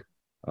work,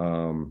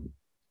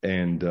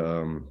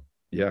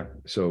 yeah.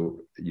 So,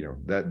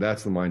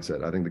 that's the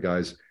mindset. I think the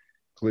guys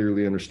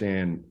clearly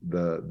understand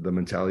the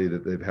mentality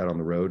that they've had on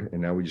the road.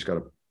 And now we just got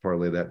to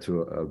parlay that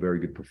to a very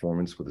good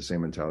performance with the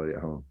same mentality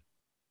at home.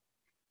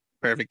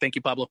 Perfect. Thank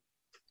you, Pablo.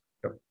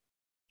 Yep.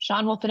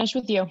 Sean, we'll finish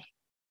with you.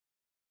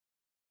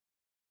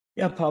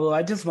 Yeah, Pablo,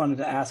 I just wanted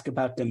to ask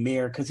about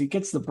Damir, because he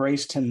gets the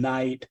brace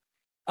tonight.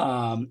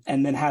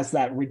 And then has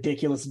that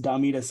ridiculous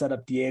dummy to set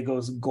up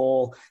Diego's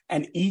goal.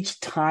 And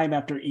each time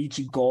after each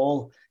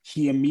goal,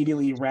 he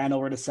immediately ran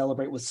over to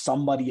celebrate with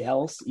somebody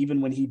else, even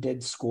when he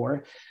did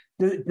score.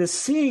 Does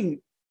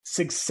seeing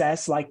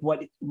success like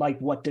what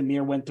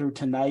Damir went through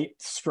tonight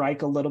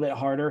strike a little bit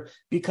harder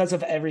because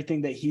of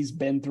everything that he's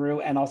been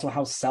through, and also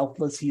how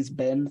selfless he's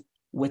been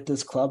with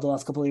this club the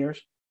last couple of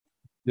years?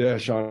 Yeah,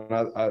 Sean,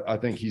 I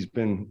think he's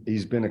been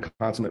a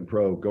consummate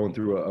pro, going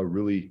through a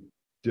really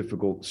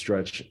difficult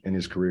stretch in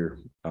his career,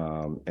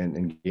 and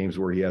in games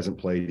where he hasn't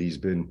played, he's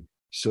been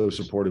so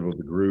supportive of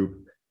the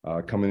group,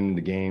 coming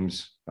into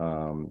games,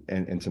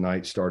 and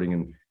tonight starting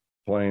and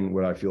playing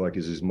what I feel like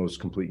is his most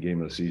complete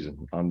game of the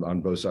season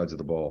on both sides of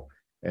the ball.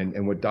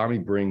 And what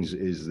Dami brings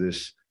is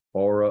this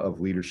aura of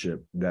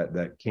leadership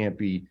that can't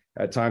be,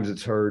 at times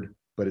it's heard,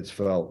 but it's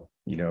felt,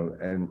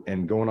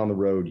 and going on the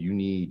road, you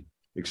need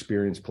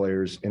experienced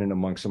players in and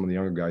amongst some of the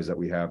younger guys that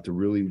we have to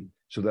really,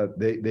 so that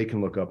they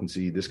can look up and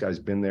see, this guy's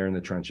been there in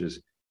the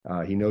trenches.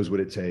 He knows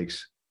what it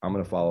takes. I'm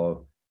going to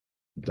follow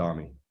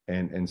Dami.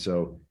 And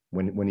so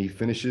when he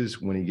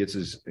finishes, when he gets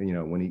his,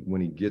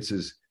 when he gets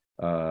his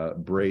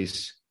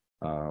brace,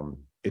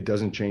 it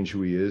doesn't change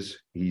who he is.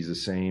 He's the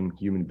same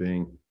human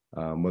being,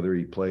 whether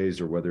he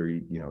plays or whether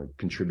he,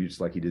 contributes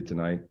like he did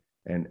tonight.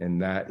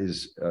 And that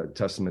is a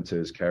testament to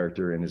his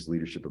character and his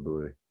leadership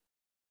ability.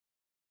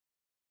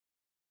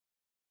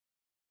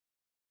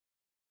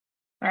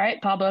 All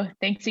right, Pablo,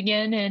 thanks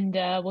again, and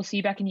we'll see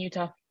you back in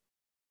Utah.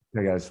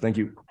 Hey, guys. Thank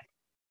you.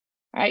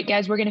 All right,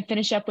 guys, we're going to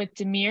finish up with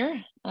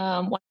Damir.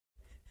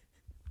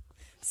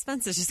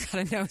 Spencer just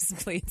got a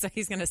nosebleed, so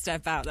he's going to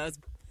step out. That was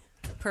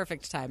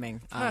perfect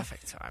timing.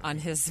 On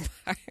his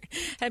part.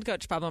 Head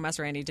coach Pablo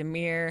Mastroeni.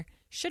 Damir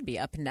should be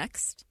up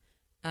next.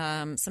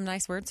 Some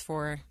nice words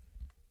for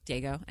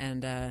Diego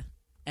and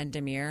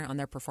Damir on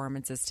their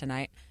performances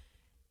tonight.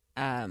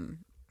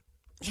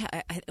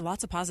 Yeah,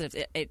 lots of positives.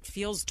 It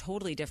feels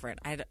totally different.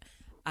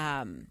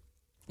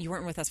 You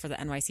weren't with us for the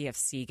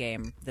NYCFC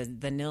game, the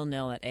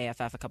 0-0 at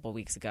AFF a couple of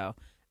weeks ago.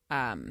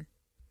 And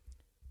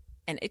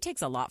it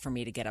takes a lot for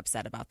me to get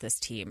upset about this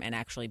team and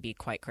actually be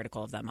quite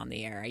critical of them on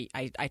the air.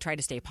 I try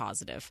to stay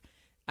positive.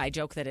 I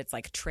joke that it's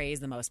like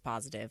Trey's the most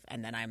positive,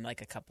 and then I'm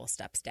like a couple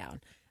steps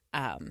down.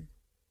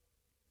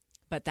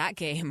 But that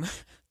game,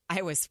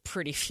 I was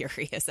pretty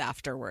furious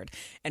afterward,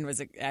 and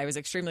I was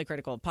extremely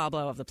critical of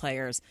Pablo, of the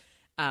players.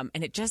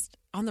 And it just,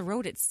 on the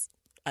road, it's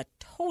a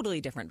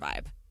totally different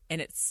vibe. And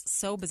it's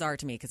so bizarre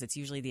to me because it's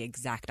usually the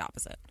exact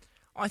opposite.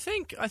 I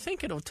think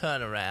it'll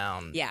turn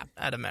around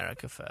at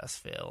America First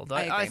Field.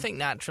 I think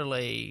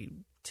naturally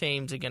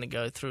teams are going to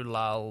go through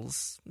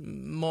lulls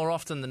more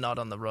often than not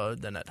on the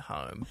road than at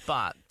home.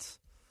 But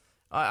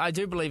I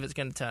do believe it's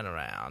going to turn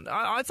around.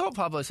 I thought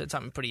Pablo said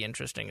something pretty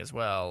interesting as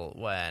well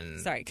when...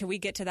 Sorry, can we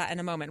get to that in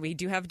a moment? We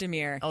do have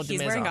Damir. Oh,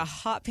 He's wearing a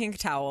hot pink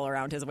towel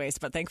around his waist,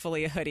 but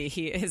thankfully a hoodie.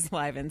 He is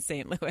live in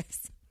St.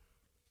 Louis.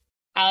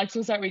 Alex,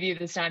 we'll start with you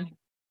this time.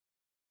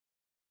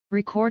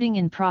 Recording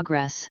in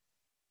progress.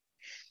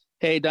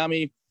 Hey,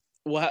 Dami,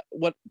 what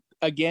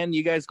again,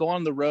 you guys go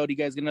on the road. You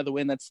guys get another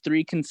win. That's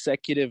 3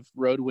 consecutive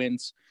road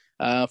wins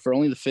for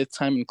only the 5th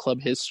time in club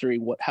history.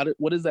 What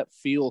does that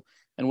feel?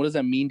 And what does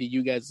that mean to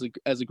you guys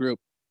as a group?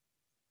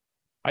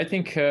 I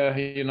think,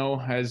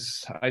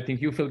 as I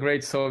think you feel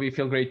great, so we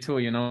feel great too,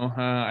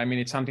 I mean,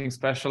 it's something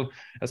special,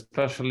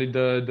 especially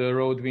the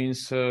road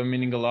wins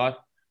meaning a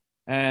lot.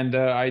 And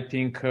I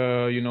think,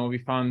 we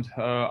found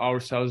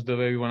ourselves the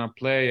way we want to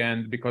play.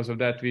 And because of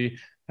that, we,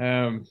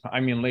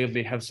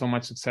 lately have so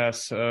much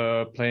success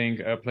playing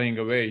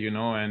away,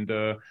 and,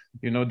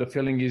 the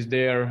feeling is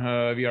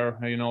there. We are,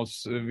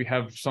 we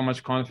have so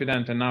much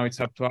confidence, and now it's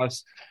up to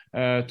us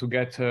to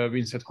get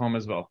wins at home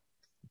as well.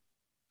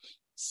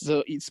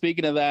 So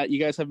speaking of that, you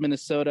guys have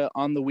Minnesota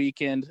on the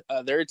weekend.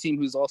 They're a team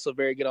who's also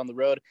very good on the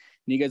road,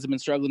 and you guys have been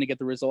struggling to get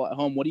the result at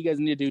home. What do you guys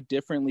need to do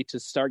differently to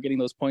start getting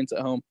those points at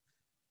home?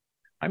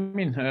 I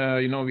mean,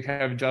 we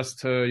have just,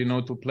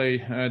 to play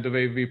the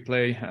way we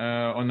play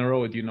on the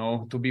road,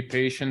 to be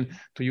patient,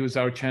 to use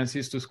our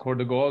chances to score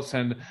the goals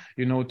and,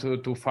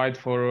 to fight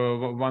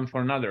for one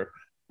for another.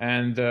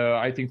 And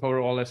I think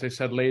overall, as I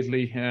said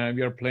lately,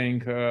 we are playing,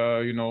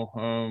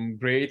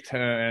 great.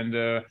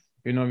 And,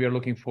 we are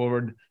looking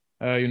forward,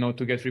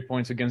 to get 3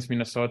 points against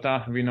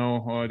Minnesota. We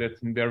know that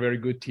they're a very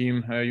good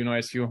team,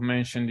 as you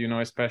mentioned,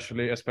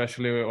 especially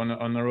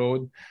on the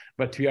road.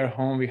 But we are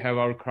home. We have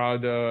our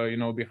crowd,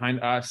 behind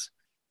us.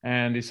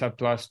 And it's up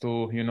to us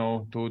to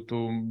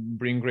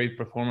bring great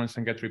performance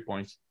and get 3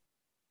 points.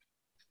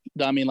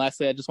 Damian,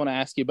 lastly, I just want to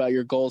ask you about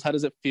your goals. How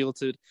does it feel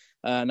to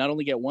not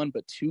only get 1,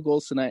 but 2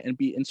 goals tonight and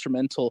be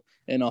instrumental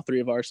in all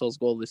 3 of RSL's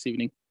goals this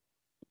evening?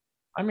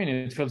 I mean,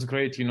 it feels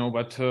great,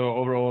 but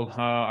overall,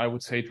 I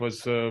would say it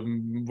was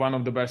one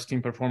of the best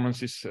team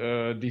performances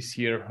this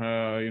year.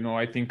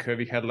 I think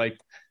we had like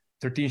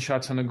 13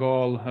 shots on the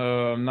goal,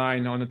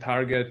 9 on the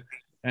target,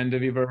 and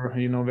we were,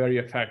 very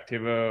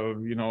effective.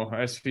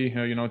 As we,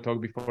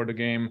 talked before the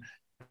game,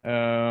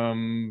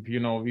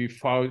 we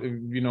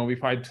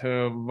fight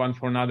one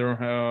for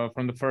another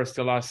from the first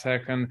to last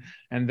second,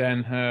 and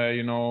then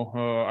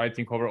I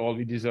think overall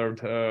we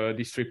deserved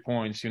these 3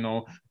 points.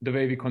 The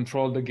way we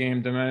controlled the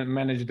game,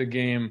 managed the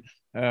game.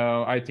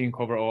 I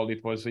think overall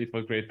it was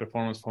great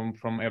performance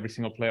from every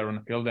single player on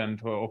the field, and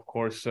of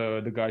course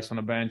the guys on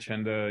the bench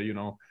and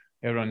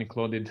everyone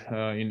included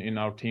in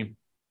our team.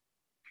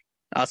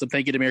 Awesome,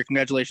 thank you, Damir.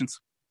 Congratulations.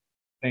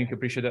 Thank you,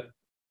 appreciate it.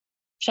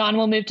 Sean,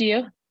 we'll move to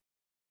you.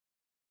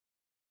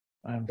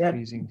 I'm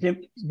freezing.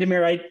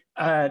 Damir,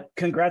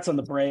 congrats on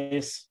the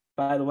brace,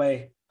 by the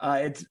way.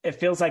 It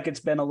feels like it's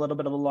been a little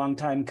bit of a long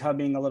time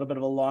coming, a little bit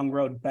of a long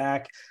road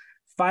back.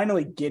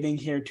 Finally getting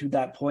here to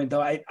that point,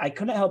 though, I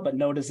couldn't help but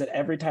notice that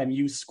every time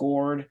you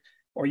scored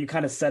or you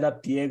kind of set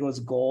up Diego's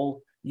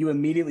goal, you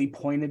immediately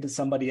pointed to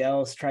somebody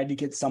else, tried to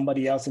get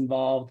somebody else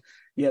involved.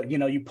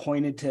 You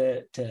pointed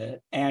to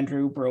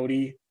Andrew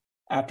Brody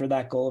after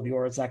that goal of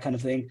yours, that kind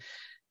of thing.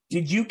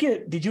 Did you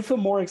feel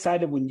more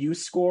excited when you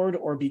scored,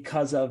 or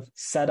because of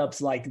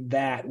setups like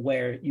that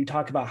where you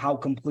talk about how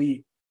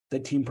complete the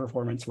team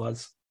performance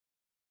was?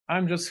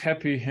 I'm just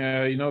happy,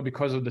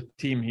 because of the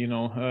team.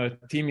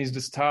 Team is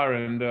the star,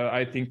 and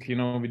I think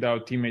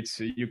without teammates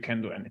you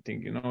can't do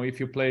anything. If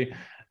you play,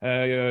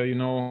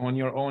 on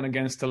your own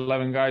against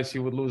 11 guys,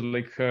 you would lose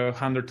like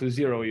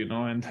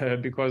 100-0.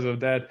 And because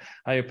of that,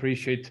 I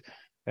appreciate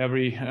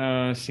every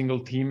single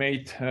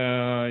teammate,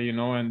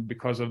 and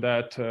because of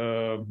that,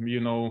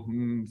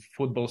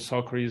 football,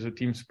 soccer is a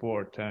team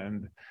sport,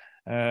 and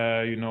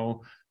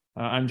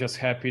I'm just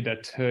happy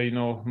that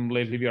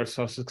lately we are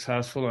so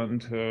successful,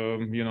 and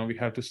we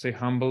have to stay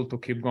humble to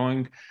keep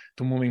going,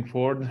 to moving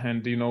forward,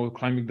 and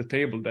climbing the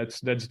table.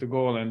 That's the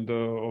goal, and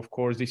of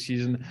course this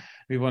season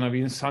we want to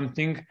win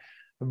something.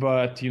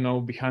 But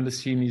behind the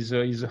scene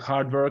is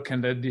hard work,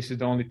 and that this is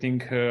the only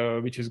thing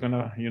which is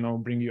gonna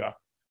bring you up.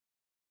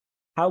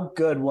 How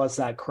good was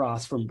that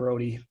cross from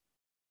Brody?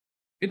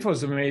 It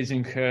was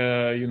amazing.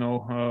 I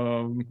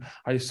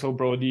saw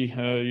Brody,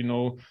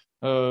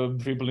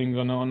 dribbling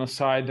on a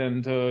side,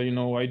 and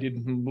I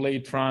did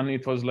late run.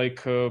 It was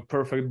like a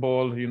perfect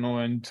ball,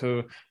 and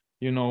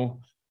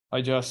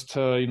I just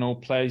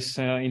placed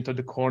into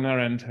the corner,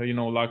 and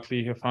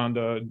luckily I found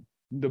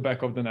the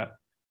back of the net.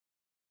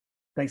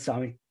 Thanks,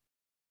 Tommy.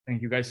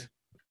 Thank you, guys.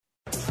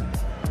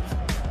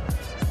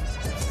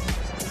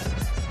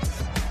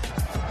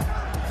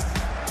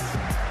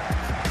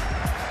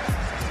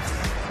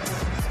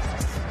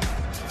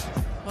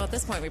 Well, at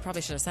this point, we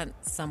probably should have sent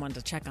someone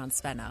to check on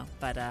Svenno,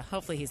 but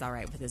hopefully he's all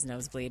right with his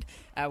nosebleed.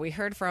 We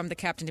heard from the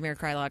captain, Damir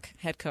Kreilach,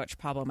 head coach,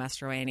 Pablo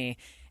Mastroeni,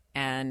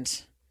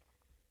 and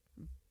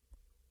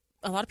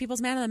a lot of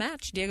people's man of the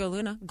match, Diego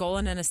Luna, goal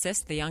and an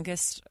assist, the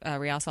youngest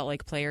Real Salt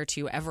Lake player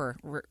to ever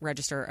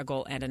register a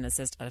goal and an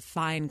assist, a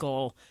fine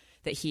goal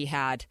that he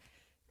had.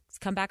 He's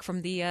come back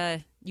from the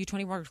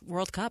U20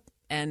 World Cup,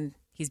 and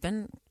he's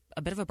been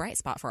a bit of a bright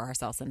spot for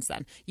RSL since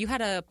then. You had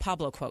a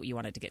Pablo quote you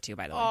wanted to get to,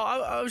 by the way.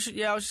 I was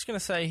just going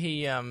to say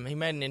he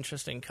made an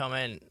interesting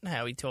comment,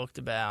 how he talked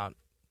about,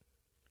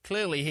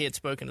 clearly he had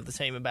spoken to the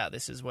team about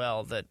this as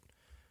well, that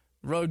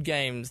road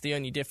games, the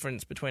only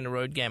difference between a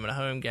road game and a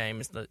home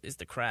game is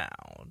the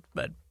crowd,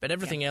 but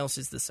everything else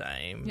is the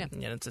same. Yeah.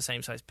 It's the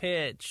same size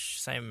pitch,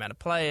 same amount of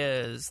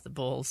players, the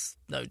ball's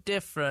no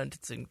different.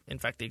 It's in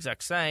fact the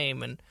exact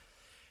same, and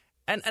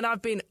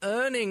I've been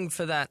yearning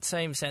for that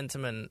same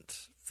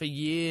sentiment for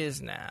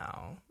years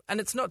now, and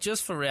it's not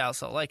just for Real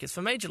Salt Lake; it's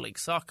for Major League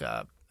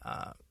Soccer.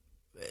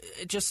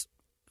 It just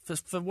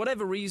for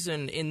whatever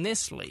reason in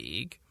this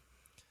league,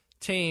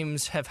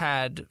 teams have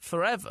had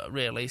forever,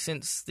 really,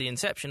 since the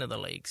inception of the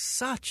league,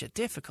 such a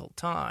difficult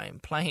time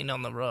playing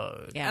on the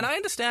road. Yeah. And I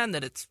understand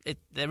that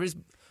there is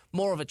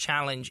more of a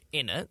challenge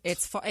in it.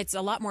 It's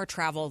a lot more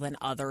travel than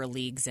other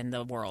leagues in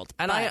the world.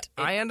 And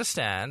I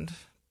understand,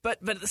 but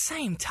at the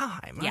same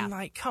time, yeah. I'm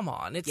like, come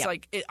on. It's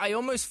I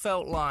almost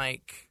felt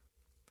like,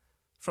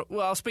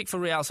 I'll speak for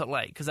Real Salt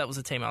Lake, because that was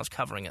the team I was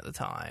covering at the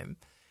time.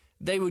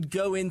 They would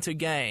go into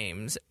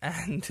games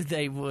and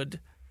they would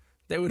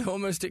they would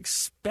almost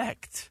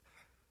expect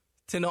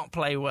to not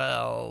play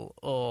well,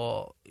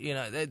 or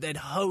they'd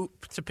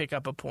hope to pick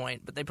up a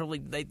point, but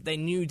they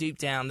knew deep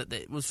down that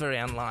it was very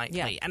unlikely.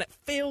 Yeah. And it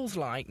feels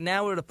like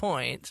now we're at a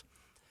point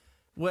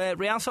where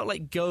Real Salt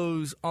Lake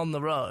goes on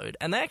the road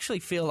and they actually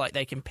feel like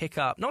they can pick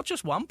up not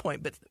just 1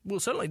 point, but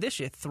certainly this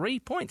year 3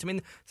 points. I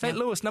mean, St.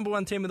 Louis, number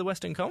one team of the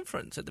Western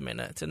Conference at the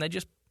minute, and they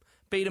just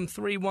beat them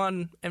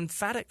 3-1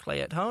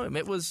 emphatically at home.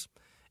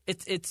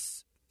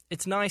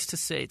 It's nice to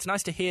see. It's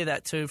nice to hear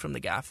that too from the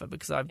gaffer,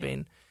 because I've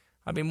been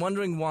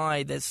wondering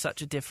why there's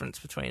such a difference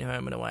between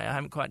home and away. I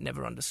haven't quite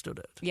never understood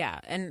it. Yeah,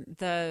 and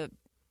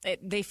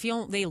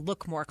they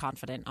look more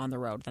confident on the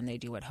road than they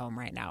do at home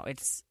right now.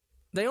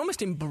 They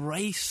almost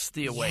embrace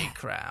the away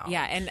crowd.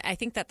 Yeah, and I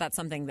think that's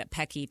something that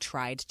Pecky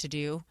tried to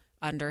do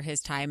under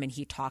his time, and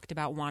he talked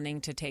about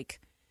wanting to take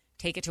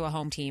it to a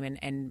home team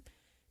and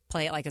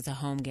play it like it's a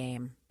home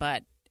game,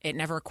 but it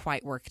never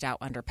quite worked out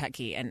under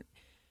Pecky. And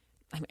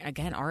I mean,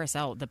 again,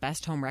 RSL, the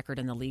best home record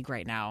in the league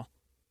right now,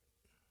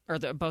 or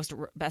the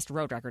best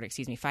road record,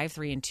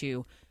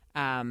 5-3-2.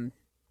 The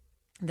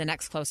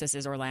next closest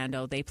is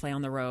Orlando. They play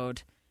on the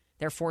road.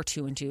 They're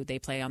 4-2-2. They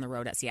play on the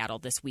road at Seattle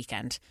this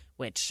weekend,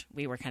 which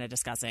we were kind of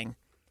discussing.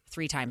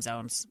 3 time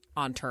zones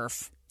on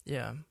turf.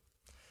 Yeah.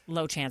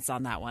 Low chance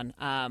on that one.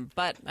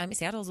 But I mean,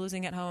 Seattle's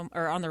losing at home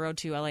or on the road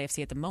to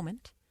LAFC at the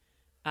moment.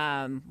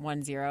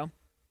 1-0.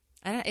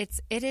 And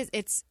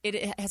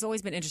it has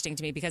always been interesting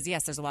to me because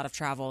yes, there's a lot of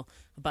travel,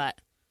 but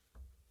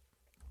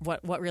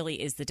what really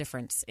is the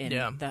difference in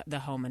the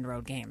home and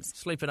road games?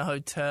 Sleep in a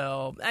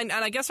hotel, and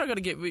I guess I got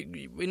to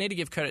we need to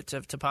give credit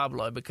to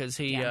Pablo, because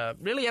he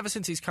really, ever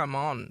since he's come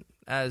on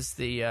as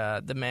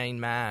the main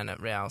man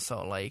at Real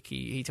Salt Lake,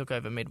 he took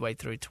over midway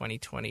through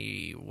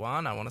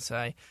 2021, I want to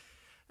say,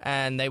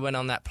 and they went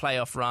on that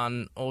playoff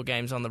run, all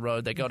games on the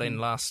road. They got in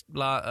last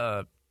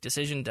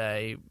decision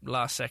day,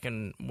 last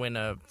second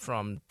winner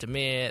from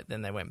Demir,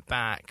 then they went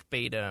back,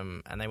 beat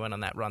them, and they went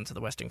on that run to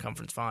the Western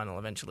Conference Final,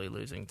 eventually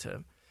losing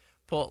to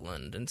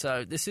Portland. And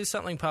so this is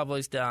something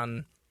Pablo's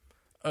done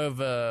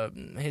over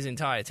his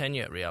entire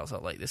tenure at Real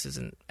Salt Lake. This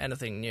isn't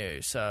anything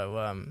new,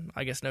 so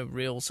I guess no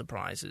real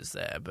surprises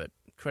there, but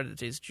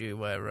credit is due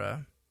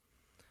where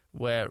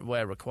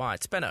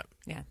required. Spenno.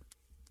 Yeah.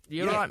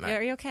 You're right, man.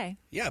 Are you okay?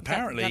 Yeah,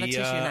 apparently got a tissue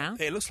now?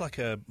 It looks like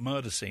a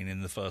murder scene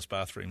in the first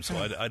bathroom, so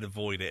I'd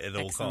avoid it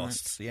at all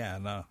costs. Yeah,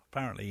 no,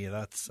 apparently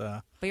that's...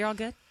 But you're all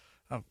good?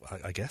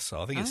 I guess so.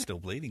 I think it's still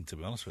bleeding, to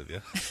be honest with you.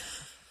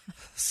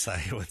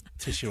 Say with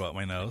tissue up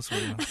my nose. We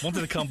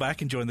wanted to come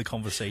back and join the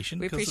conversation.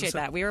 We appreciate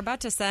that. We were about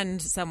to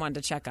send someone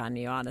to check on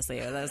you. Honestly,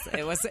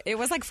 it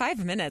was like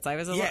 5 minutes. I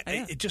was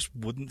it just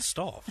wouldn't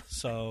stop.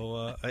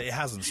 So it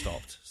hasn't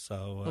stopped.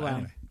 So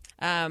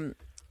anyway,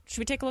 should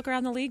we take a look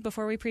around the league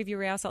before we preview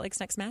Real Salt Lake's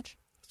next match?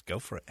 Let's go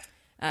for it.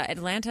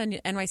 Atlanta and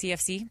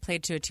NYCFC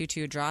played to a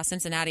 2-2 draw.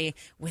 Cincinnati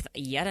with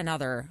yet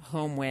another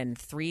home win,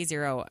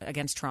 3-0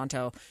 against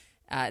Toronto.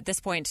 At this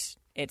point,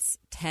 it's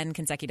 10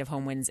 consecutive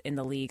home wins in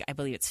the league. I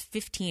believe it's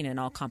 15 in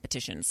all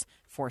competitions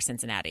for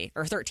Cincinnati.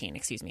 Or 13,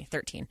 excuse me,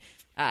 13.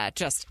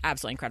 Just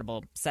absolutely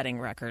incredible,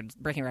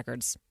 breaking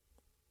records.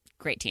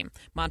 Great team.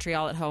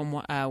 Montreal at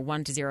home,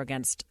 1-0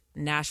 against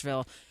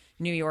Nashville.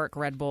 New York,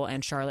 Red Bull,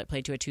 and Charlotte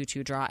played to a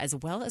 2-2 draw, as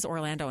well as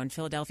Orlando and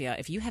Philadelphia.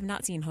 If you have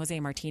not seen Jose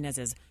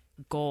Martinez's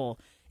goal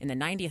in the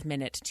 90th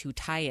minute to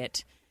tie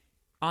it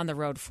on the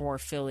road for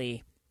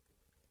Philly,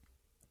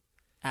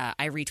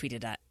 I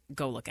retweeted that.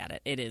 Go look at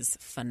it. It is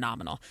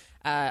phenomenal.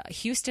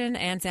 Houston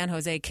and San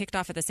Jose kicked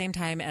off at the same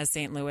time as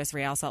St. Louis,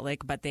 Real Salt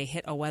Lake, but they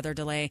hit a weather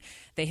delay.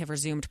 They have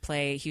resumed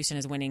play. Houston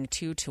is winning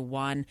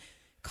 2-1.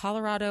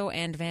 Colorado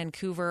and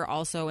Vancouver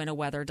also in a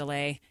weather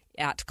delay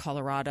at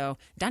Colorado.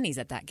 Dunny's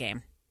at that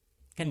game.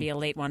 Going to be a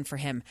late one for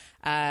him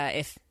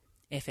if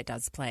it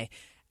does play.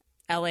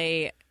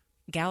 LA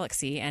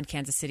Galaxy and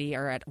Kansas City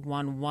are at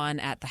 1-1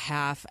 at the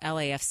half.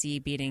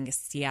 LAFC beating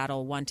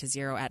Seattle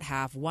 1-0 at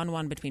half.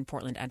 1-1 between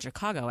Portland and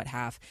Chicago at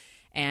half.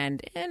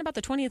 And in about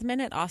the 20th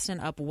minute, Austin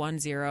up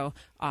 1-0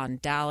 on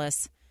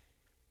Dallas.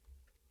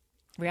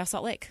 Real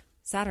Salt Lake,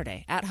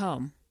 Saturday at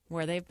home,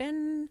 where they've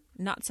been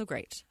not so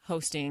great,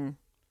 hosting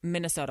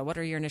Minnesota. What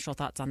are your initial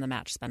thoughts on the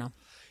match, Spenno?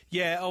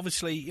 Yeah,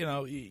 obviously,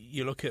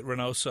 you look at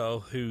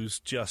Reynoso,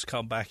 who's just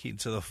come back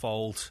into the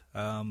fold,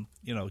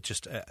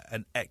 just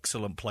an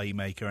excellent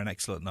playmaker, an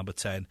excellent number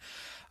 10.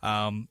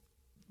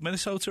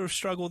 Minnesota have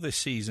struggled this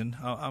season.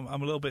 I'm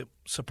a little bit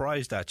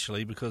surprised,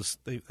 actually, because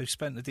they've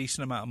spent a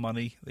decent amount of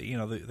money.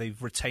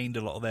 They've retained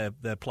a lot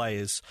of their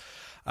players.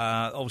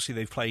 Obviously,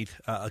 they've played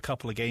a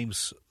couple of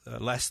games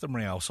less than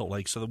Real Salt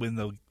Lake, so they'll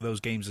win those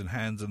games in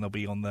hand and they'll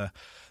be on the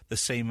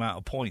same amount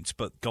of points.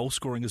 But goal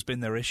scoring has been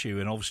their issue,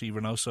 and obviously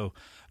Reynoso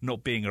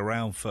not being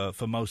around for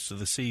most of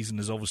the season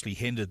has obviously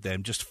hindered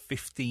them. Just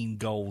 15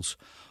 goals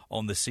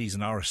on the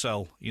season.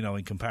 RSL,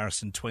 in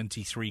comparison,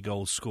 23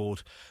 goals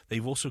scored.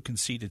 They've also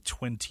conceded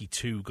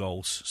 22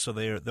 goals, so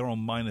they're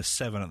on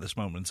 -7 at this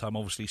moment in time.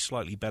 Obviously,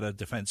 slightly better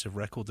defensive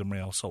record than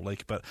Real Salt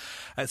Lake, but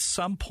at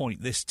some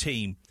point, this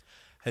team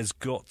has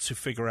got to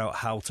figure out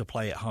how to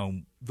play at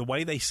home. The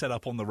way they set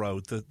up on the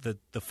road, the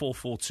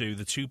 4-4-2,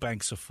 the two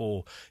banks of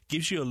four,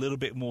 gives you a little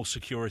bit more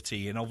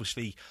security. And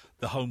obviously,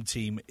 the home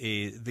team,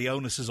 the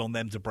onus is on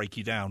them to break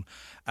you down.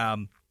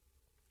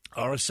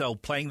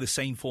 RSL playing the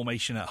same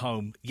formation at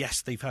home.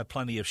 Yes, they've had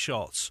plenty of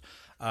shots,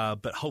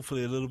 but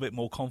hopefully a little bit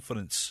more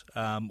confidence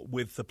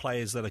with the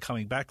players that are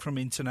coming back from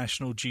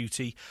international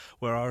duty,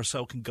 where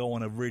RSL can go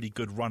on a really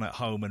good run at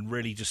home and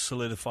really just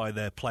solidify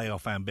their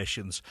playoff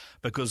ambitions,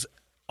 because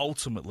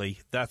ultimately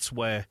that's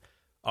where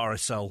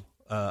RSL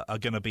are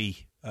going to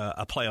be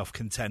a playoff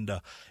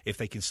contender if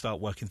they can start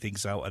working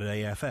things out at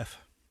AFF.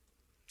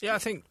 Yeah, I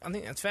think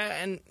that's fair.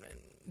 And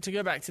to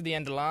go back to the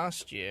end of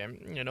last year,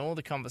 all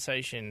the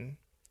conversation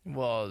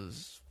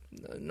was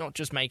not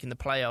just making the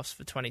playoffs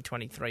for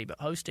 2023, but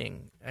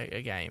hosting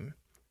a game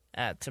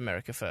at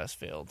America First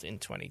Field in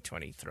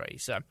 2023.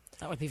 So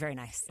that would be very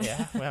nice.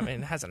 Yeah, well,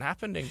 it hasn't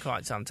happened in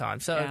quite some time.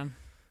 So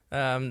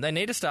they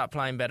need to start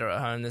playing better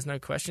at home. There's no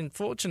question.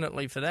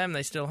 Fortunately for them,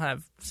 they still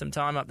have some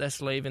time up their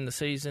sleeve in the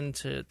season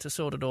to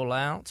sort it all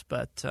out.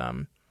 But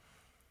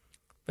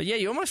yeah,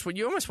 you almost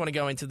want to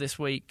go into this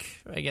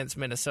week against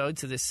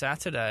Minnesota this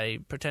Saturday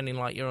pretending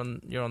like you're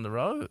on the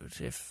road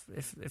if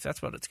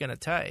that's what it's going to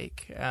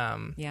take.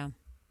 Yeah.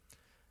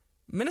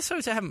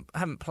 Minnesota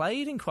haven't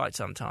played in quite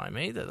some time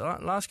either. The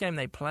last game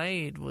they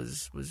played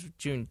was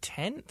June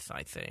 10th,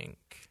 I think.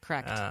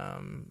 Correct.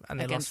 And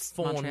they Against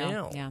lost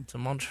 4-0 yeah. to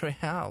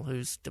Montreal,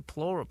 who's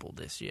deplorable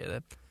this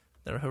year.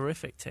 They're a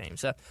horrific team.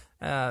 So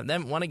they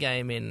haven't won a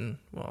game in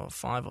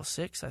 5 or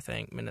 6, I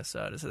think,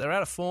 Minnesota. So they're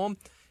out of form.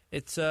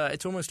 It's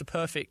almost a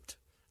perfect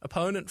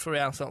opponent for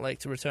Real Salt Lake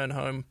to return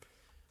home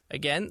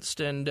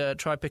against and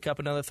try pick up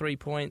another 3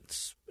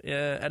 points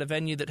at a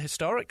venue that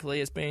historically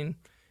has been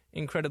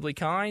incredibly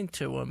kind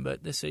to them,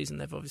 but this season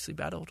they've obviously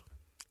battled.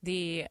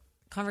 The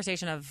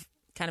conversation of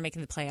kind of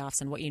making the playoffs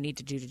and what you need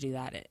to do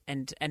that,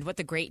 and what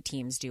the great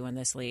teams do in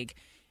this league.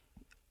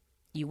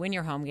 You win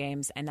your home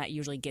games, and that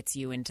usually gets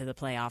you into the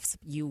playoffs.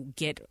 You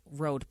get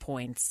road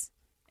points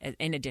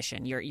in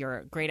addition.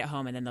 You're great at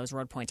home, and then those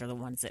road points are the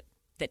ones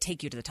that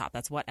take you to the top.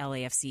 That's what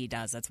LAFC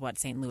does. That's what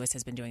St. Louis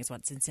has been doing. It's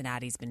what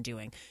Cincinnati's been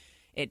doing.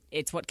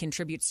 It's what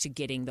contributes to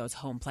getting those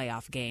home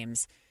playoff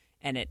games,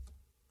 and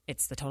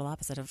it's the total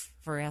opposite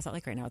for Real Salt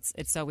Lake right now.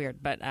 It's so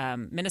weird. But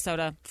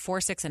Minnesota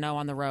 4-6-0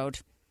 on the road,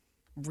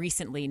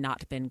 recently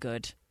not been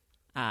good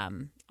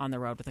on the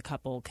road with a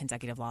couple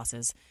consecutive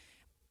losses,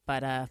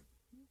 but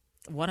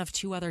one of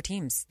two other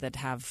teams that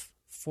have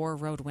 4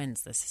 road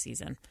wins this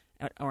season: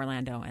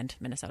 Orlando and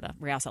Minnesota.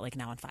 Real Salt Lake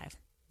now on 5.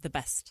 The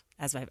best,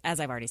 as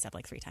I've already said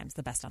like 3 times,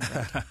 the best on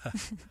the road.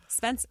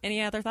 Spence,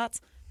 any other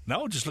thoughts?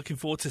 No, just looking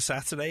forward to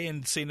Saturday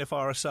and seeing if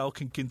RSL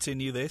can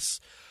continue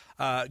this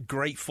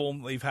great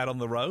form that they've had on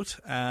the road.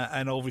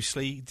 And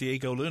obviously,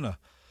 Diego Luna.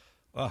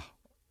 Oh,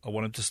 I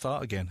want him to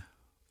start again.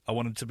 I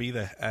want him to be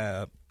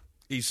there.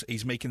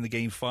 He's making the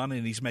game fun,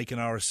 and he's making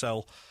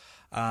RSL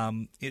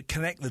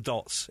connect the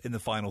dots in the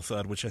final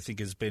third, which I think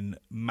has been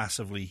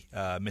massively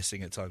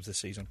missing at times this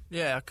season.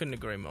 Yeah, I couldn't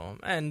agree more.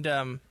 And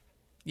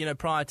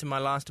prior to my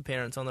last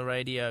appearance on the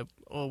radio,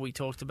 all we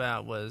talked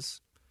about was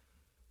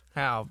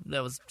how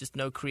there was just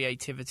no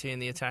creativity in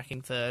the attacking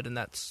third, and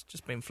that's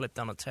just been flipped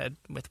on its head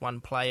with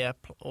one player,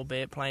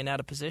 albeit playing out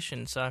of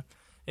position. So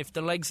if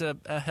the legs are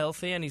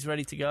healthy and he's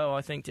ready to go,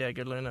 I think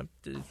Diego Luna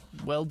is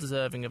well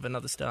deserving of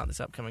another start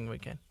this upcoming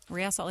weekend.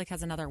 Real Salt Lake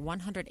has another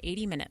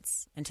 180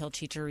 minutes until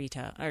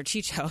Chicharito,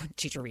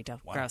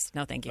 Wow. Gross.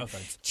 No, thank you. No,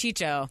 thanks.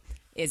 Chicho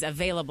is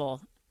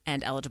available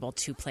and eligible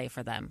to play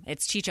for them.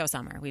 It's Chicho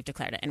Summer. We've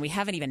declared it. And we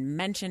haven't even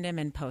mentioned him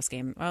in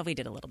postgame. Well, we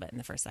did a little bit in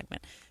the first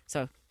segment.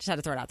 So just had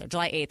to throw it out there.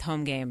 July 8th,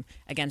 home game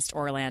against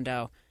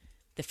Orlando.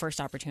 The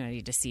first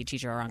opportunity to see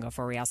Chicho Arango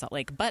for Real Salt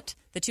Lake. But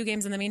the 2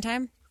 games in the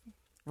meantime,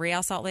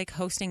 Real Salt Lake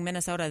hosting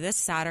Minnesota this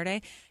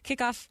Saturday.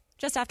 Kickoff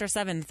just after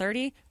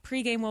 7:30.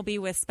 Pre-game will be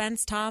with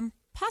Spence, Tom,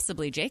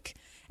 possibly Jake,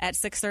 at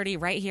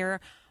 6:30 right here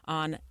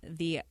on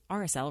the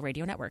RSL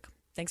Radio Network.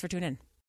 Thanks for tuning in.